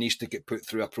time. But he needs to get put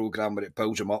through a programme where it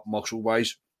builds him up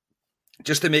muscle-wise,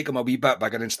 just to make him a wee bit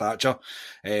bigger in stature.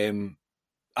 I'm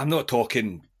not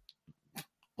talking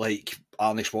like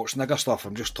Arnie Schwarzenegger stuff.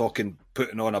 I'm just talking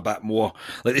putting on a bit more.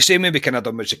 Like the same way we kind of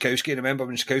done with Sikowski. Remember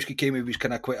when Sikowski came, he was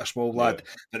kind of quite a small lad,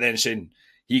 but then saying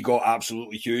he got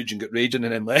absolutely huge and got raging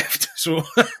and then left. So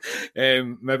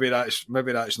maybe that's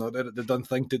not the done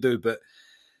thing to do. But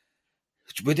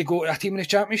would he go to a team in the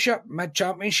Championship,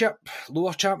 mid-Championship,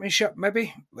 lower Championship,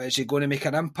 maybe? Is he going to make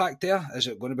an impact there? Is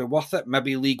it going to be worth it?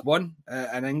 Maybe League One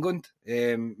in England,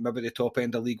 maybe the top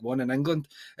end of League One in England.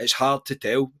 It's hard to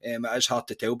tell. It is hard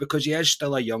to tell because he is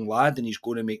still a young lad and he's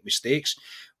going to make mistakes.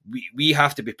 We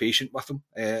have to be patient with him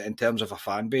in terms of a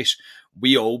fan base.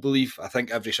 We all believe, I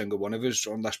think every single one of us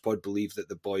on this pod believe that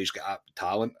the boy's got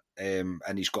talent and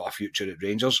he's got a future at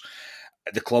Rangers.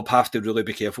 the club have to really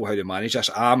be careful how to manage this.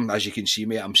 As you can see,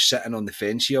 mate, I'm sitting on the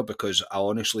fence here because I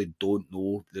honestly don't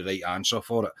know the right answer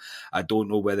for it. I don't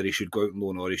know whether he should go out on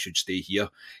loan or he should stay here.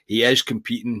 He is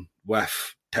competing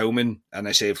with Tillman, and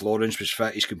I say if Lawrence was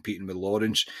fit, he's competing with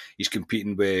Lawrence. He's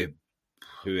competing with,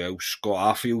 who else?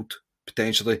 Scott Arfield,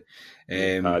 potentially.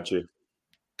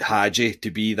 Hadji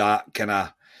to be that kind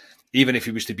of, even if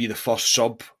he was to be the first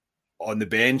sub on the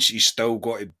bench, he's still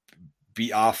got to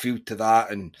beat Arfield to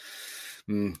that, and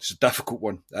it's a difficult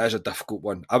one. That is a difficult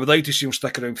one. I would like to see him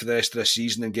stick around for the rest of the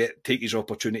season and take his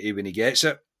opportunity when he gets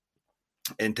it.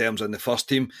 In terms of the first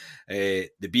team, the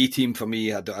B team for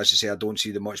me, as I say, I don't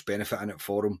see the much benefit in it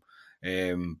for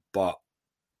him. But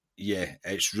yeah,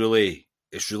 it's really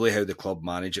how the club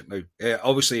manage it now.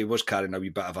 Obviously, he was carrying a wee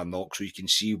bit of a knock, so you can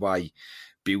see why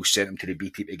Bill sent him to the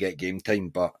B team to get game time.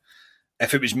 But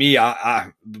if it was me,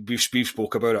 we've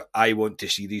spoke about it. I want to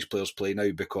see these players play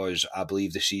now because I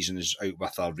believe the season is out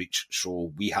with our reach.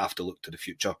 So we have to look to the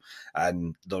future,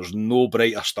 and there's no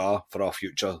brighter star for our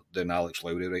future than Alex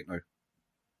Lowry right now.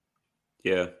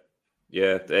 Yeah,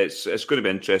 it's going to be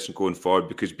interesting going forward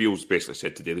because Beale's basically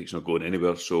said today that he's not going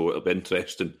anywhere. So it'll be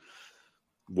interesting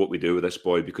what we do with this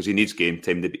boy because he needs game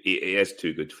time. He is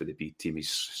too good for the B team.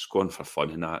 He's going for fun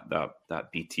in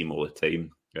that B team all the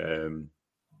time.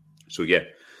 So yeah,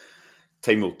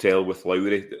 time will tell with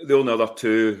Lowry. The only other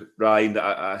two, Ryan,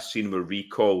 that I seen were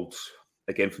recalled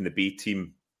again from the B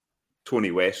team. Tony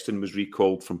Weston was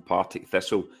recalled from Partick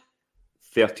Thistle.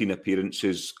 13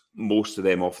 appearances, most of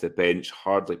them off the bench,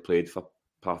 hardly played for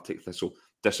Partick Thistle.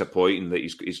 Disappointing that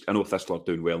he's I know Thistle are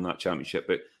doing well in that championship,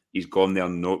 but he's gone there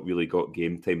and not really got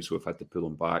game time, so we've had to pull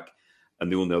him back.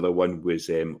 And the only other one was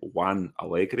Juan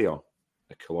Alegria,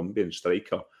 a Colombian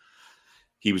striker.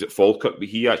 He was at Falkirk, but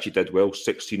he actually did well,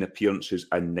 16 appearances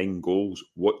and 9 goals.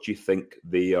 What do you think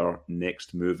their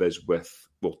next move is with...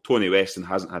 Well, Tony Weston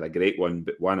hasn't had a great one,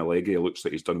 but Juan Alegria looks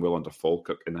like he's done well under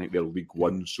Falkirk, and I think they're League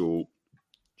One. So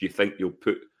do you think you'll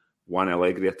put Juan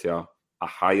Alegria to a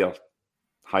higher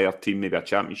team, maybe a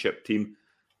championship team,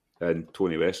 and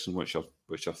Tony Weston? What's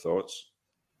your thoughts?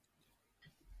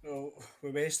 Well,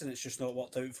 with Weston, it's just not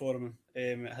worked out for him.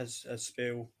 His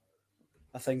spell.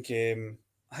 I think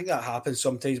that happens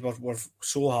sometimes. We're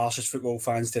so harsh as football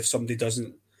fans if somebody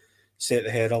doesn't set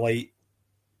the head alight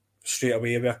straight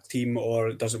away with a team or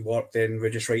it doesn't work, then we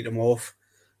just write them off.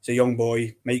 He's a young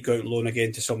boy, might go out on loan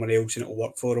again to someone else and it'll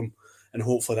work for him, and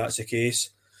hopefully that's the case.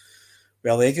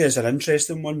 Well, Alegria is an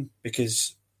interesting one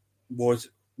because was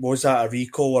that a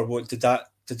recall or what? Did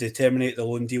they terminate the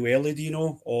loan deal early? Do you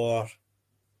know, or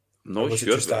I'm not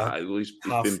sure.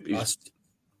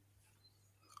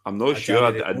 I'm not sure.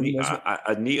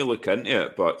 I'd need to look into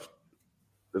it, but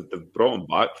they've brought him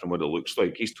back from what it looks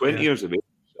like. He's 20 years of age,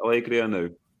 Alegria now,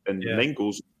 and 9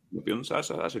 goals. That's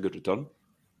a good return.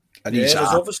 And he's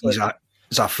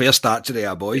a fair start today,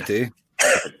 a boy too.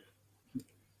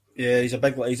 Yeah, he's a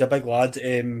big lad.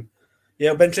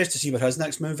 It'll be interesting to see what his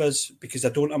next move is because I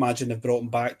don't imagine they've brought him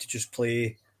back to just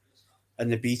play in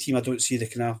the B team. I don't see the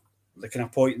kind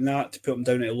of point in that to put him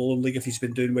down at a lower league if he's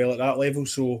been doing well at that level.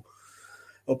 So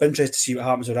it'll be interesting to see what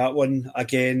happens with that one.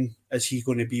 Again, is he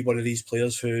going to be one of these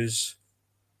players who's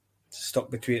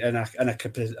stuck between in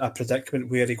a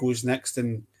predicament where he goes next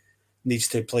and needs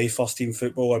to play first team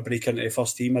football or break into the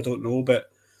first team? I don't know, but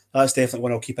that's definitely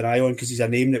one I'll keep an eye on because he's a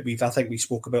name that I think we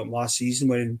spoke about him last season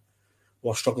when we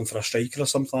were struggling for a striker or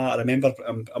something like that. I remember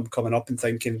I'm coming up and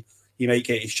thinking he might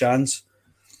get his chance.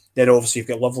 Then obviously you've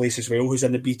got Lovelace as well, who's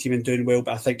in the B team and doing well,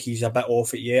 but I think he's a bit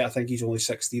off it yet. I think he's only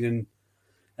 16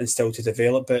 and still to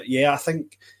develop. But yeah, I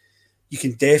think you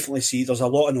can definitely see there's a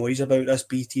lot of noise about this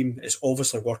B team. It's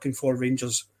obviously working for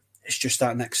Rangers. It's just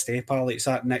that next step, Ali. It's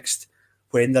that next,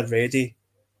 when they're ready,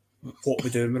 what are we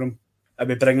doing with them? Are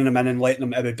we bringing them in and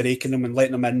are we breaking them and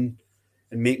letting them in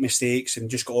and make mistakes and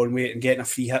just go on with it and getting a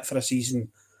free hit for a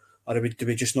season? Or do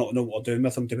we just not know what we're doing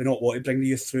with them? Do we not want to bring the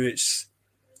youth through? It's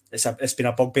been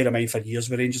a bugbear of mine for years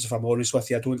with Rangers, if I'm honest with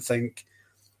you. I don't think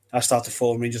I started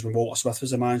following Rangers when Walter Smith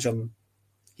was the manager and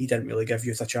he didn't really give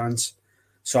youth a chance.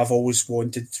 So I've always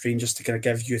wanted Rangers to kind of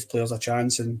give youth players a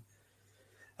chance, and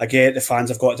I get the fans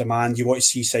have got a demand. You want to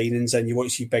see signings and you want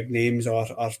to see big names or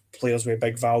players with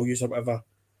big values or whatever.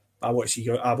 I want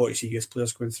to see youth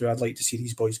players going through. I'd like to see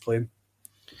these boys playing.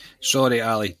 Sorry,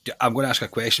 Ali. I'm going to ask a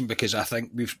question because I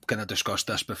think we've kind of discussed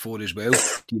this before as well.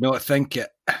 Do you not think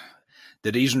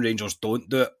the reason Rangers don't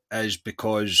do it is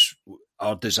because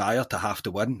our desire to have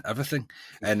to win everything,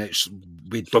 and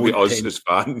we probably don't us as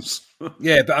fans.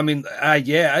 Yeah, but I mean,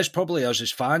 yeah, it's probably us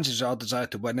as fans, is our desire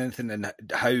to win anything, and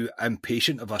how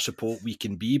impatient of a support we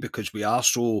can be because we are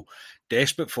so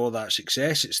desperate for that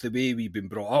success. It's the way we've been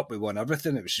brought up. We won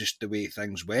everything. It was just the way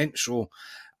things went. So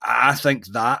I think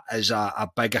that is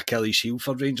a big Achilles heel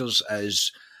for Rangers.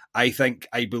 I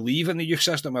believe in the youth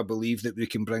system. I believe that we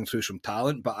can bring through some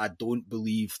talent, but I don't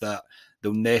believe that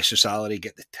they'll necessarily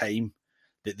get the time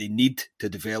that they need to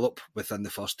develop within the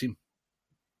first team.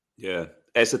 Yeah,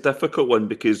 it's a difficult one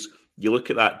because you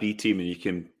look at that B team and you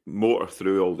can motor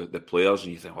through all the players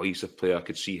and you think, oh, he's a player, I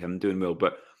could see him doing well.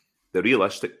 But the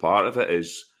realistic part of it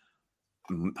is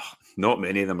not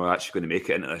many of them are actually going to make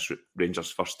it into this Rangers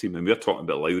first team. And we're talking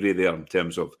about Lowry there in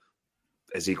terms of,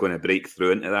 is he going to break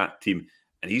through into that team?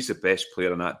 And he's the best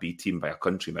player in that B team by a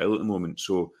country mile at the moment.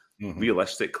 So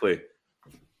realistically,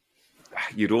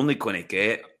 you're only going to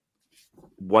get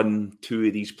 1-2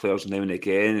 of these players now and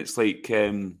again. It's like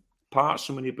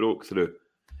Patterson when he broke through.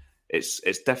 It's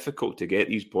difficult to get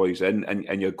these boys in,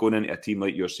 and you're going into a team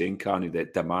like you're saying, Carney,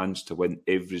 that demands to win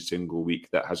every single week,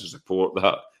 that has a support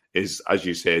that is, as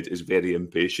you said, is very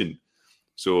impatient.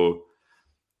 So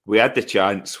we had the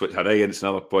chance, which I think it's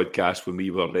another podcast, when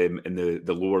we were in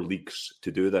the lower leagues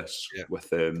to do this with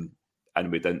them,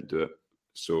 and we didn't do it.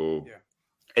 So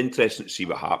interesting to see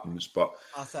what happens, but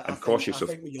I'm cautious. I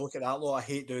think when you look at that lot, I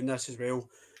hate doing this as well.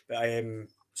 But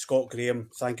Scott Graham,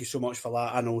 thank you so much for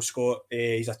that. I know Scott,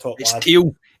 he's a top lad.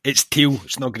 It's teal.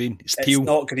 It's not green. It's teal. It's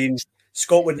not green.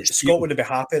 Scott would be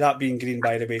happy that being green,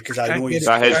 by the way, because I know he's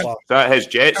that his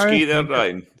jet ski there,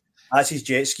 Ryan. That's his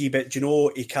jet ski, but do you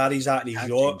know he carries that in his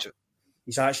yacht?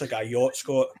 He's actually got a yacht,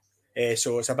 Scott.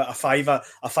 So it's about a fiver.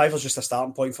 A fiver's just a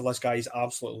starting point for this guy. He's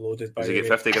absolutely loaded. Does he get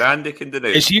 50 grand? He can do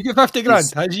it. Does he get 50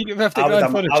 grand? How does he get 50 grand?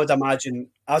 I would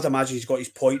imagine he's got his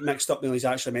point mixed up. Now he's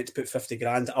actually meant to put 50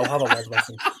 grand. I'll have a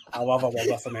word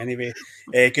with him. Anyway.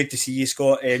 Good to see you,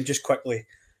 Scott. Just quickly,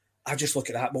 I just look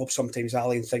at that mob sometimes,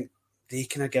 Ali, and think they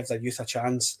kind of give their youth a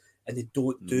chance, and they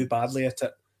don't do badly at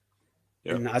it.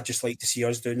 Yep. And I'd just like to see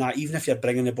us doing that, even if you're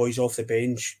bringing the boys off the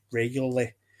bench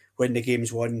regularly when the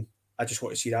game's won. I just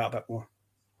want to see that a bit more.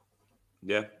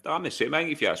 Yeah, I'm the same. I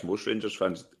think if you ask most Rangers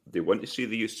fans, they want to see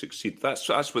the youth succeed. That's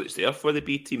what it's there for, the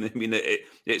B team. I mean,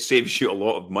 it saves you a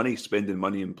lot of money, spending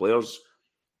money on players.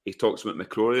 He talks about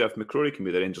McCrory. If McCrory can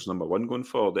be the Rangers number one going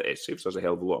forward, it saves us a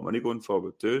hell of a lot of money going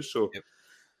forward too. So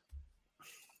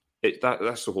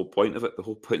that's the whole point of it. The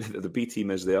whole point of the B team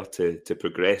is there to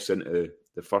progress into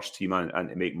the first team and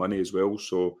to make money as well.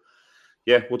 So,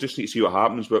 yeah, we'll just need to see what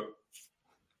happens. But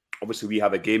obviously, we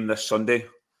have a game this Sunday.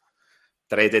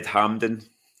 Dreaded Hampden.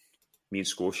 Me and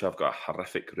Scotia have got a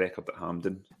horrific record at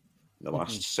Hampden in the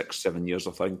last 6-7 years,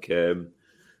 I think.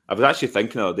 I was actually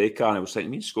thinking the other day, Karen, I was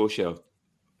thinking, me and Scotia,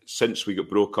 since we got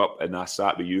broke up and I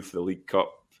sat with you for the League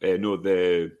Cup,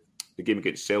 the game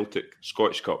against Celtic,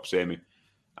 Scottish Cup semi,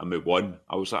 and we won.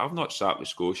 I was like, I've not sat with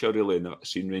Scotia really and not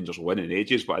seen Rangers win in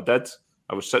ages, but I did.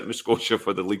 I was sitting with Scotia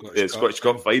for the Scottish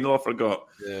Cup final, I forgot.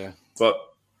 Yeah. But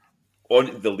on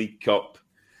to the League Cup,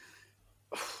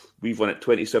 we've won it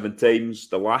 27 times.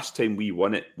 The last time we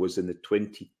won it was in the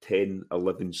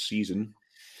 2010-11 season.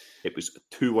 It was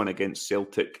 2-1 against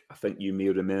Celtic. I think you may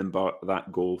remember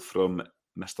that goal from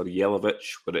Mr. Jelavic,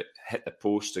 where it hit the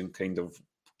post and kind of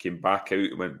came back out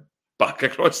and went back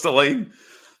across the line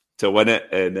to win it.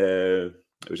 And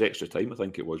it was extra time, I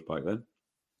think it was back then,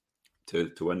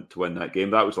 to win that game.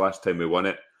 That was the last time we won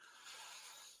it.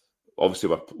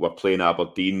 Obviously, we're playing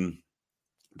Aberdeen.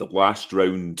 The last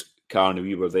round, Carney,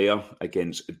 we were there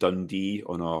against Dundee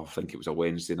on I think it was a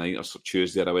Wednesday night or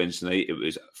Tuesday or a Wednesday night. It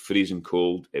was freezing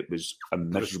cold. It was a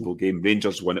miserable game.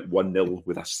 Rangers won it 1-0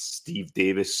 with a Steve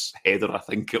Davis header, I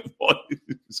think it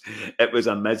was. It was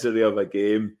a misery of a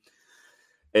game.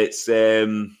 It's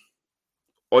on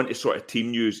to sort of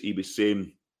team news. He was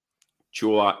saying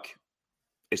Čolak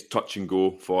is touch and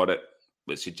go for it,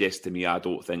 which suggests to me I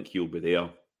don't think he'll be there.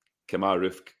 Kemar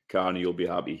Roof, Carney, you'll be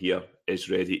happy here, is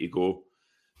ready to go.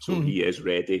 So he is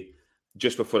ready.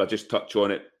 Just before I just touch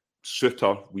on it,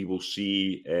 Suter, we will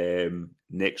see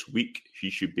next week.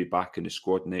 He should be back in the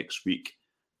squad next week.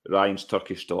 Ryan's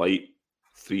Turkish Delight,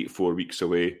 3 to 4 weeks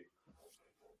away.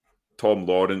 Tom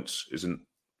Lawrence is in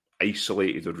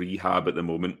isolated rehab at the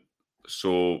moment.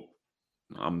 So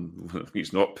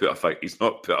he's not put a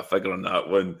figure on that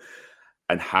one.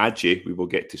 And Hadji, we will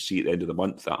get to see at the end of the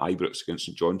month at Ibrox against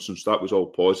St Johnstone. So that was all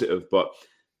positive. But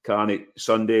Carney,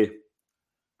 Sunday,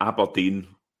 Aberdeen.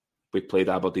 We played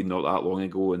Aberdeen not that long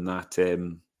ago in that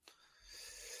game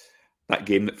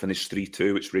that finished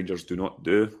 3-2, which Rangers do not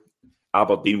do.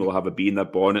 Aberdeen will have a bee in their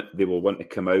bonnet. They will want to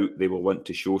come out. They will want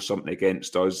to show something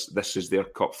against us. This is their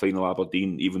cup final,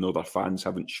 Aberdeen, even though their fans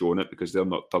haven't shown it because they're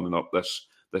not turning up this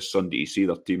Sunday to see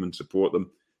their team and support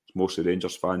them. It's mostly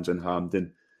Rangers fans in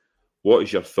Hampden. What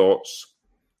is your thoughts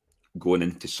going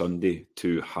into Sunday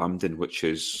to Hampden, which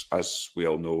is, as we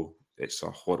all know, it's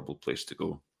a horrible place to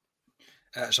go?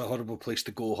 It's a horrible place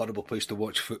to go, horrible place to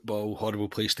watch football, horrible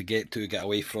place to get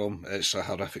away from. It's a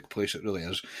horrific place, it really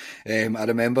is. I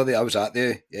remember that I was at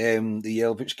the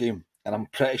Jelvic game, and I'm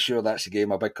pretty sure that's the game.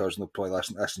 My big cousin will probably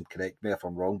listen and correct me if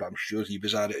I'm wrong, but I'm sure he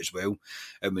was at it as well.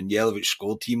 And when Jelvic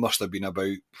scored, he must have been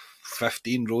about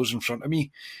 15 rows in front of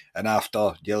me. And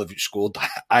after Jelvic scored,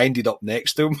 I ended up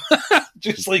next to him.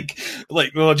 Just like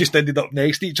we all just ended up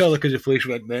next to each other because the place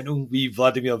went mental.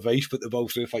 Vladimir Weiss put the ball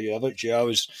through for Jelvic. Yeah,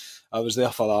 I was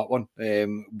there for that one.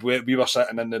 We were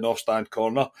sitting in the north stand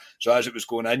corner, so as it was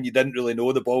going in, you didn't really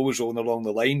know the ball was rolling along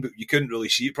the line, but you couldn't really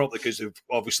see it properly because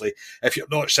obviously, if you're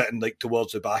not sitting like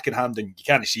towards the back in Hampden, you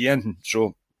can't see anything.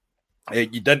 So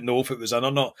you didn't know if it was in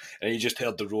or not, and you just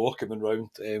heard the roar coming round,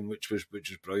 which was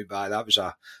brilliant. But that was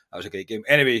a great game.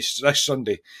 Anyways, this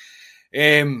Sunday,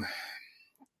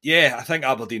 yeah, I think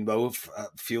Aberdeen will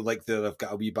feel like they've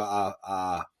got a wee bit of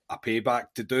a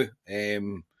payback to do,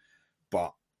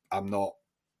 but I'm not.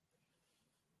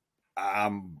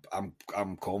 I'm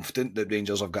confident that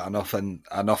Rangers have got enough in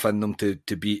them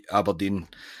to beat Aberdeen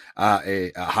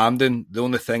at Hampden. The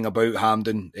only thing about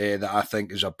Hampden that I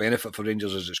think is a benefit for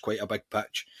Rangers is it's quite a big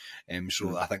pitch,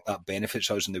 so I think that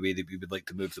benefits us in the way that we would like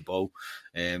to move the ball.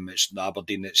 It's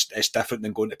Aberdeen. It's different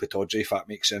than going to Pittodrie, if that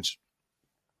makes sense.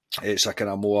 It's a kind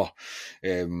of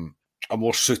a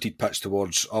more suited pitch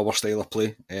towards our style of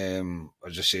play,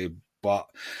 as I say, but.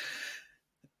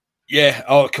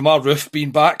 Yeah, Kamar Roof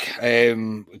being back.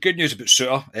 Good news about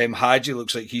Suter. Hadji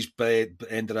looks like he's by the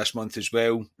end of this month as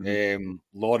well.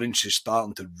 Lawrence is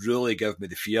starting to really give me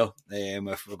the fear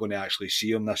if we're going to actually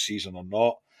see him this season or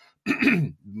not.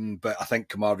 But I think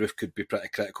Kamar Roof could be pretty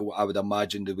critical. I would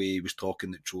imagine the way he was talking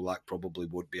that Čolak probably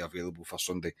won't be available for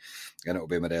Sunday, and it'll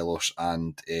be Morelos,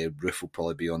 and Roof will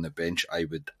probably be on the bench, I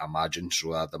would imagine.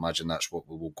 So I'd imagine that's what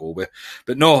we will go with.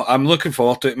 But no, I'm looking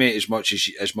forward to it, mate, as much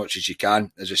as you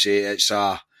can. As I say, it's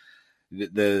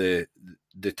the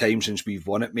time since we've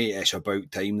won it, mate. It's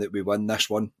about time that we win this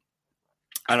one.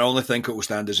 And I only think it will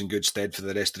stand us in good stead for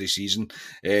the rest of the season.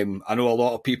 I know a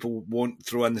lot of people won't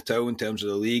throw in the towel in terms of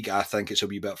the league. I think it's a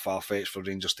wee bit far-fetched for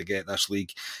Rangers to get this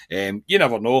league. You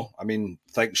never know. I mean,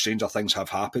 stranger things have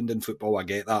happened in football, I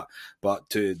get that. But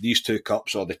these two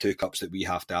cups are the two cups that we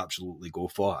have to absolutely go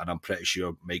for. And I'm pretty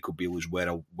sure Michael Beale is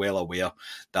well aware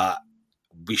that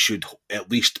we should at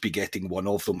least be getting one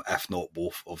of them, if not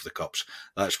both of the cups.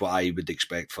 That's what I would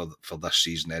expect for this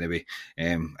season anyway.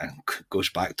 And goes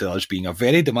back to us being a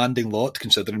very demanding lot,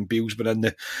 considering Beale's been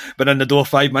in the door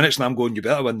 5 minutes, and I'm going, you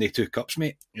better win the two cups,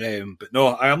 mate. But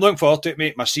no, I'm looking forward to it,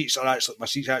 mate. My seat's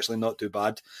actually not too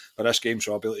bad for this game,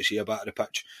 so I'll be able to see a bit of the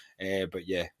pitch. But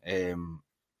yeah,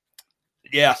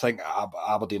 I think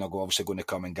Aberdeen are obviously going to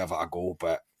come and give it a go,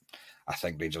 but I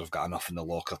think Rangers have got enough in the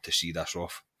locker to see this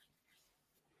off.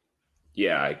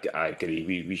 Yeah, I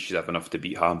agree. We should have enough to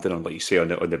beat Hampden, and like you say, on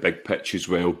the big pitch as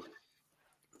well.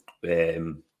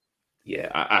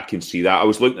 I can see that. I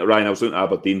was looking at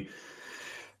Aberdeen.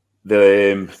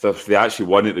 They actually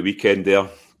won at the weekend there,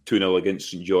 2-0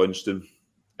 against St Johnstone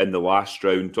in the last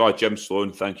round. Oh, Jim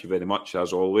Sloan, thank you very much,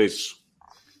 as always.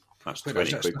 That's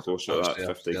 20 quid closer to that,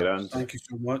 50 grand. Thank you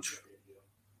so much.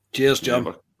 Cheers,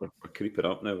 Jim. We're creeping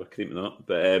up now.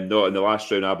 But no, in the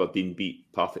last round, Aberdeen beat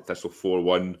Partick Thistle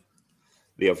 4-1.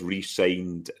 They have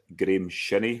re-signed Graham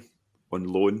Shinney on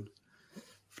loan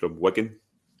from Wigan.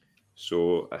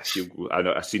 So I've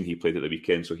seen he played at the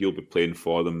weekend, so he'll be playing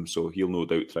for them. So he'll no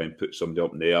doubt try and put somebody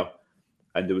up there.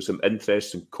 And there was some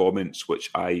interesting comments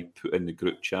which I put in the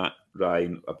group chat,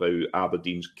 Ryan, about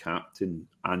Aberdeen's captain,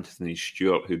 Anthony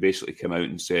Stewart, who basically came out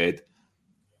and said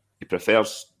he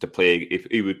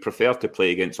would prefer to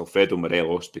play against Alfredo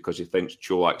Morelos because he thinks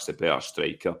Čolak's the better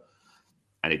striker.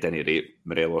 And he didn't rate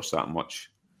Morelos that much.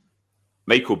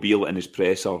 Michael Beale in his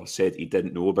presser said he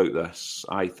didn't know about this.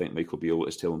 I think Michael Beale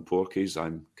is telling porkies.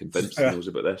 I'm convinced he knows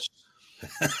about this.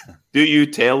 Do you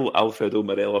tell Alfredo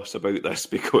Morelos about this?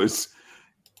 Because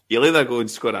he'll either go and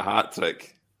score a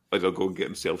hat-trick or he'll go and get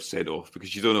himself sent off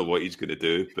because you don't know what he's going to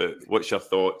do. But what's your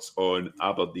thoughts on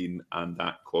Aberdeen and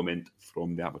that comment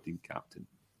from the Aberdeen captain?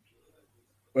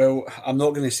 Well, I'm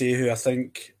not going to say who I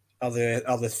think are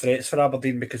the threats for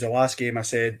Aberdeen, because the last game I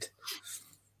said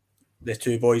the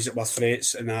two boys that were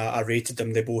threats and I rated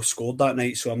them, they both scored that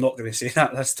night, so I'm not going to say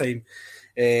that this time.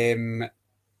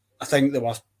 I think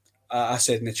I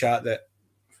said in the chat that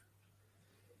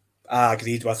I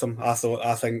agreed with him. I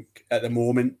think at the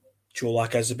moment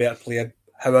Čolak is a better player.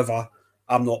 However,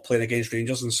 I'm not playing against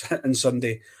Rangers on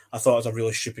Sunday. I thought it was a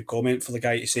really stupid comment for the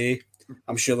guy to say.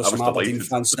 I'm sure there's some Aberdeen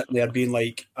fans sitting there being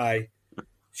like, "Aye,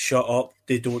 shut up.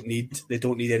 They don't need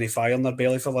any fire in their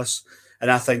belly for this." And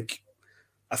I think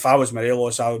if I was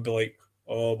Morelos, I would be like,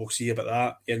 "Oh, we'll see about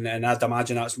that." And I'd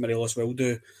imagine that's what Morelos will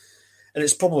do. And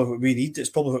it's probably what we need. It's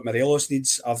probably what Morelos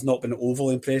needs. I've not been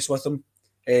overly impressed with him,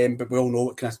 but we all know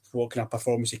what kind of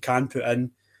performance he can put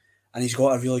in, and he's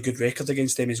got a really good record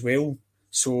against them as well.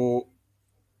 So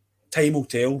time will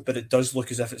tell, but it does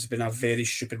look as if it's been a very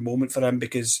stupid moment for him,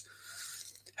 because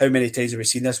how many times have we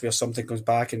seen this where something comes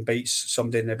back and bites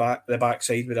somebody in the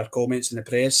backside with their comments in the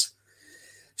press?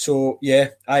 So yeah,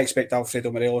 I expect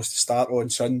Alfredo Morelos to start on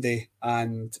Sunday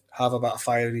and have a bit of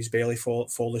fire in his belly for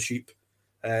the sheep,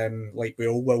 like we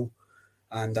all will.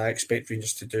 And I expect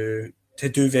Rangers to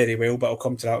do very well, but I'll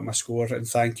come to that with my score. And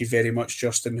thank you very much,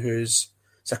 Justin,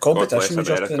 it's a competition with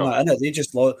Justin and that,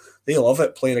 innit? They love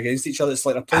it playing against each other. It's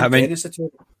like they're playing tennis at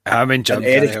all. And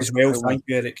Eric as well. Thank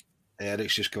you, Eric.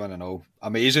 Eric's just going and all.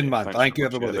 Amazing, man. Thank you,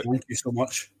 everybody. Eric. Thank you so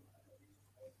much.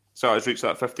 So it's reached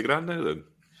that 50 grand now then?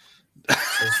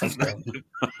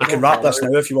 We can wrap this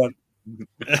now if you want.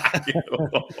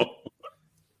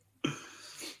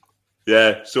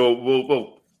 Yeah, so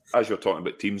we'll as you're talking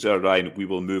about teams there, Ryan, we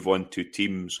will move on to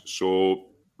teams. So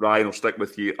Ryan, I'll stick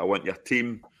with you. I want your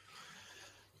team,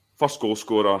 first goal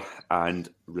scorer and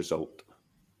result.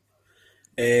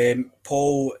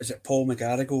 Paul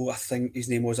McGarrigle, I think his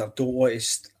name was.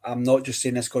 I'm not just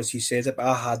saying this because he said it, but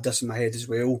I had this in my head as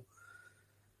well.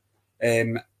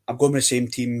 I'm going with the same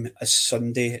team as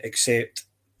Sunday, except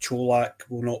Čolak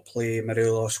will not play,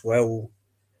 Morelos will,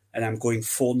 and I'm going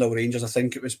 4-0 Rangers. I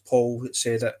think it was Paul that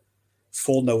said it.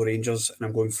 4-0 Rangers, and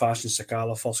I'm going Fashion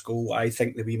Sakala first goal. I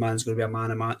think the wee man's going to be a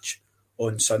man of match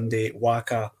on Sunday.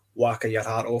 Waka your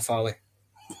heart off, Ali.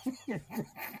 I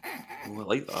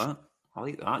like that.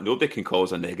 Nobody can call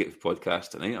us a negative podcast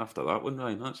tonight after that one,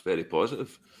 Ryan. That's very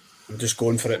positive. I'm just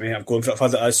going for it, mate. I'm going for it.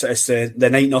 It's the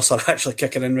night nurse are actually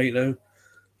kicking in right now.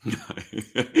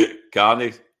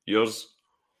 Carney, yours?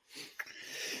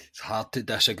 It's hard to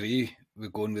disagree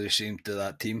with going with the same to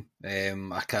that team.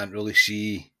 I can't really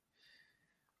see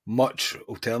much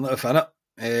alternative in it.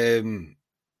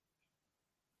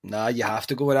 You have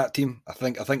to go with that team. I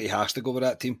think he has to go with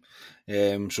that team.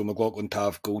 So McLaughlin,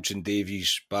 Tav, Goldson,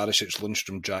 Davies, Barisic,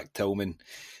 Lundstrom, Jack Tillman,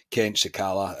 Kent,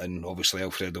 Sakala, and obviously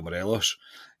Alfredo Morelos.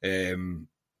 I'll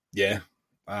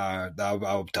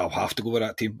have to go with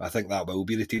that team. I think that will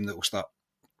be the team that will start.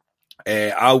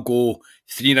 I'll go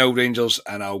 3-0 Rangers,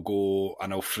 and I'll go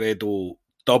an Alfredo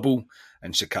double,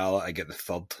 and Sakala, I get the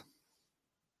third.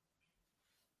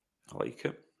 I like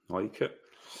it.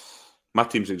 My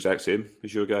team's the exact same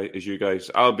as you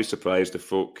guys. I'll be surprised if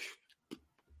folk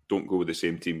don't go with the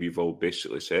same team we've all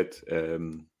basically said.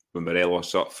 With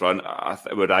Morelos up front,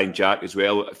 with Ryan Jack as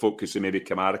well. Folk could say maybe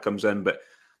Kamara comes in, but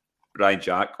Ryan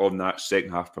Jack on that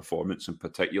second half performance in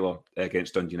particular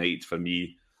against Dundee United for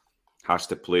me has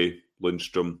to play.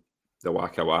 Lundstrom, the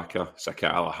Waka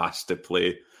Sakala has to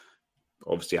play.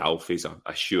 Obviously, Alfie's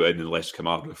a shoe-in unless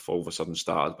Kamara all of a sudden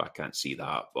started, but I can't see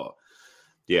that. But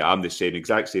yeah, I'm the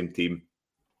exact same team.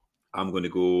 I'm going to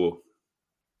go,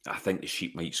 I think the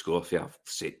Sheep might score if you have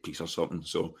set piece or something.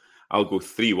 So I'll go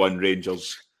 3-1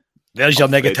 Rangers. There's your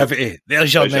negativity.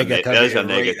 There's your negativity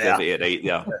right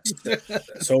there.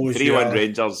 It's always 3-1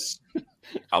 Rangers.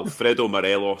 Alfredo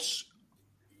Morelos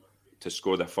to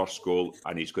score the first goal,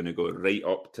 and he's going to go right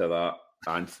up to that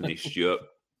Anthony Stewart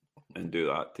and do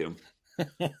that to him.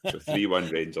 So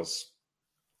 3-1 Rangers.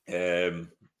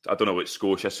 I don't know what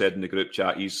Scotia said in the group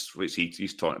chat. He's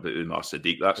talking about Umar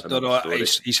Sadiq. That's another story.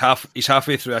 He's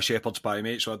halfway through a shepherd's pie,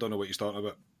 mate. So I don't know what he's talking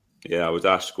about. Yeah, I would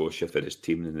ask Scotia for his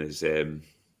team and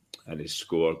his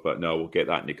score, but no, we'll get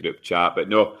that in the group chat. But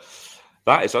no,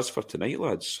 that is us for tonight,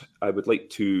 lads. I would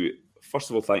like to first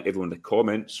of all thank everyone in the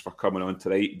comments for coming on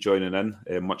tonight, joining in.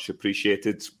 Much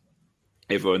appreciated.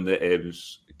 Everyone that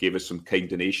gave us some kind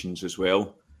donations as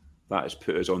well. That has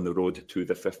put us on the road to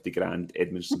the 50 grand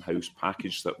Edmondson House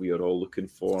package that we are all looking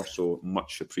for. So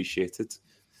much appreciated.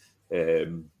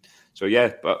 So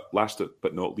yeah, but last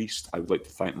but not least, I would like to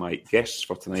thank my guests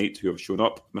for tonight who have shown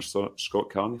up. Mr. Scott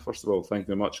Carney, first of all, thank you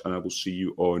very much. And I will see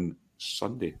you on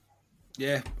Sunday.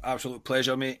 Yeah, absolute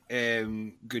pleasure, mate.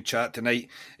 Good chat tonight.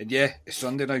 And yeah, it's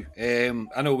Sunday now.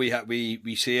 I know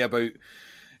we say about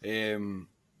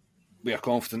we are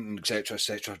confident and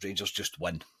etc. Rangers just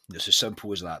win. It's as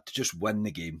simple as that. Just win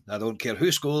the game. I don't care who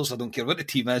scores. I don't care what the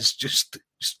team is. Just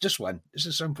Just win. It's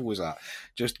as simple as that.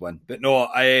 Just win. But no,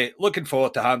 looking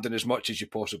forward to Hampden as much as you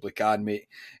possibly can, mate.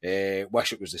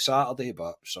 Wish it was the Saturday,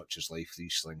 but such is life.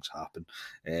 These things happen.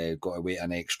 Got to wait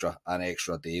an extra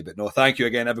day. But no, thank you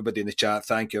again, everybody in the chat.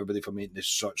 Thank you, everybody, for making this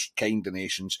such kind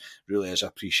donations. Really is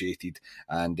appreciated.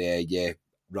 And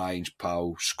Ryan's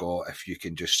pal, Scott, if you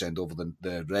can just send over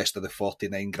the rest of the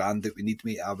 49 grand that we need,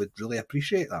 mate, I would really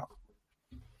appreciate that.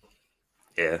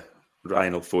 Yeah.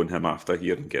 Ryan will phone him after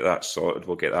here and get that sorted.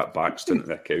 We'll get that back into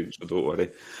the account, so don't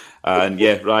worry. And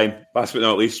yeah, Ryan, last but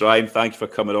not least, Ryan, thank you for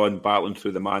coming on, battling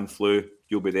through the man flu.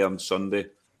 You'll be there on Sunday. I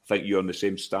think you're on the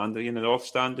same stand. Are you in the North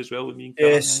Stand as well with me and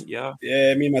Karen? Yes. Yeah,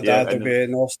 me and my dad will be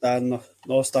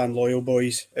North Stand loyal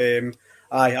boys.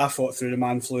 I fought through the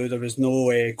man flu. There was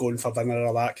no going for dinner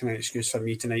or that kind of excuse for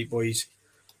me tonight, boys.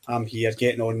 I'm here,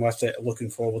 getting on with it, looking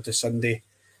forward to Sunday.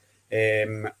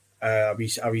 A wee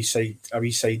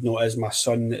side note is my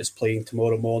son is playing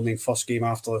tomorrow morning, first game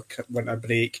after the winter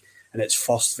break, and it's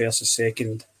first versus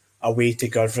second away to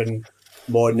Girvan,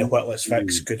 more than the Whitlets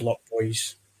fix. Good luck,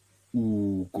 boys.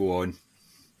 Ooh, go on.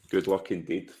 Good luck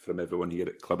indeed from everyone here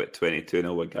at Club at 22 and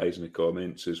all the guys in the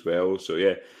comments as well. So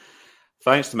yeah,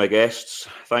 thanks to my guests.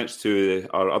 Thanks to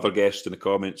our other guest in the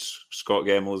comments, Scott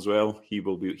Gemmell as well. He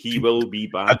will be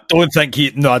back. I don't think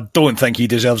he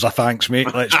deserves a thanks,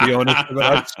 mate. Let's be honest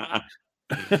about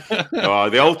it. No,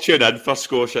 they all tune in for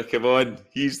Scotia. Come on,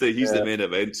 he's the main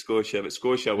event, Scotia. But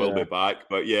Scotia will be back.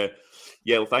 But yeah.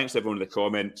 Well, thanks to everyone in the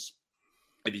comments.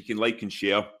 If you can like and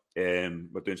share,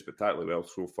 we're doing spectacularly well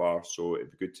so far. So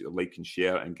it'd be good to like and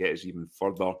share and get us even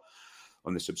further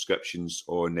on the subscriptions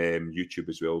on YouTube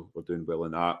as well. We're doing well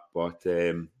in that. But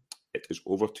it is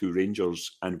over to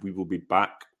Rangers, and we will be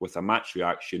back with a match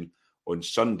reaction on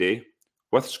Sunday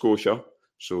with Scotia.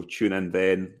 So tune in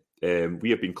then.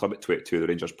 We have been Club at 22, the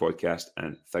Rangers podcast,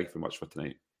 and thank you very much for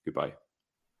tonight. Goodbye.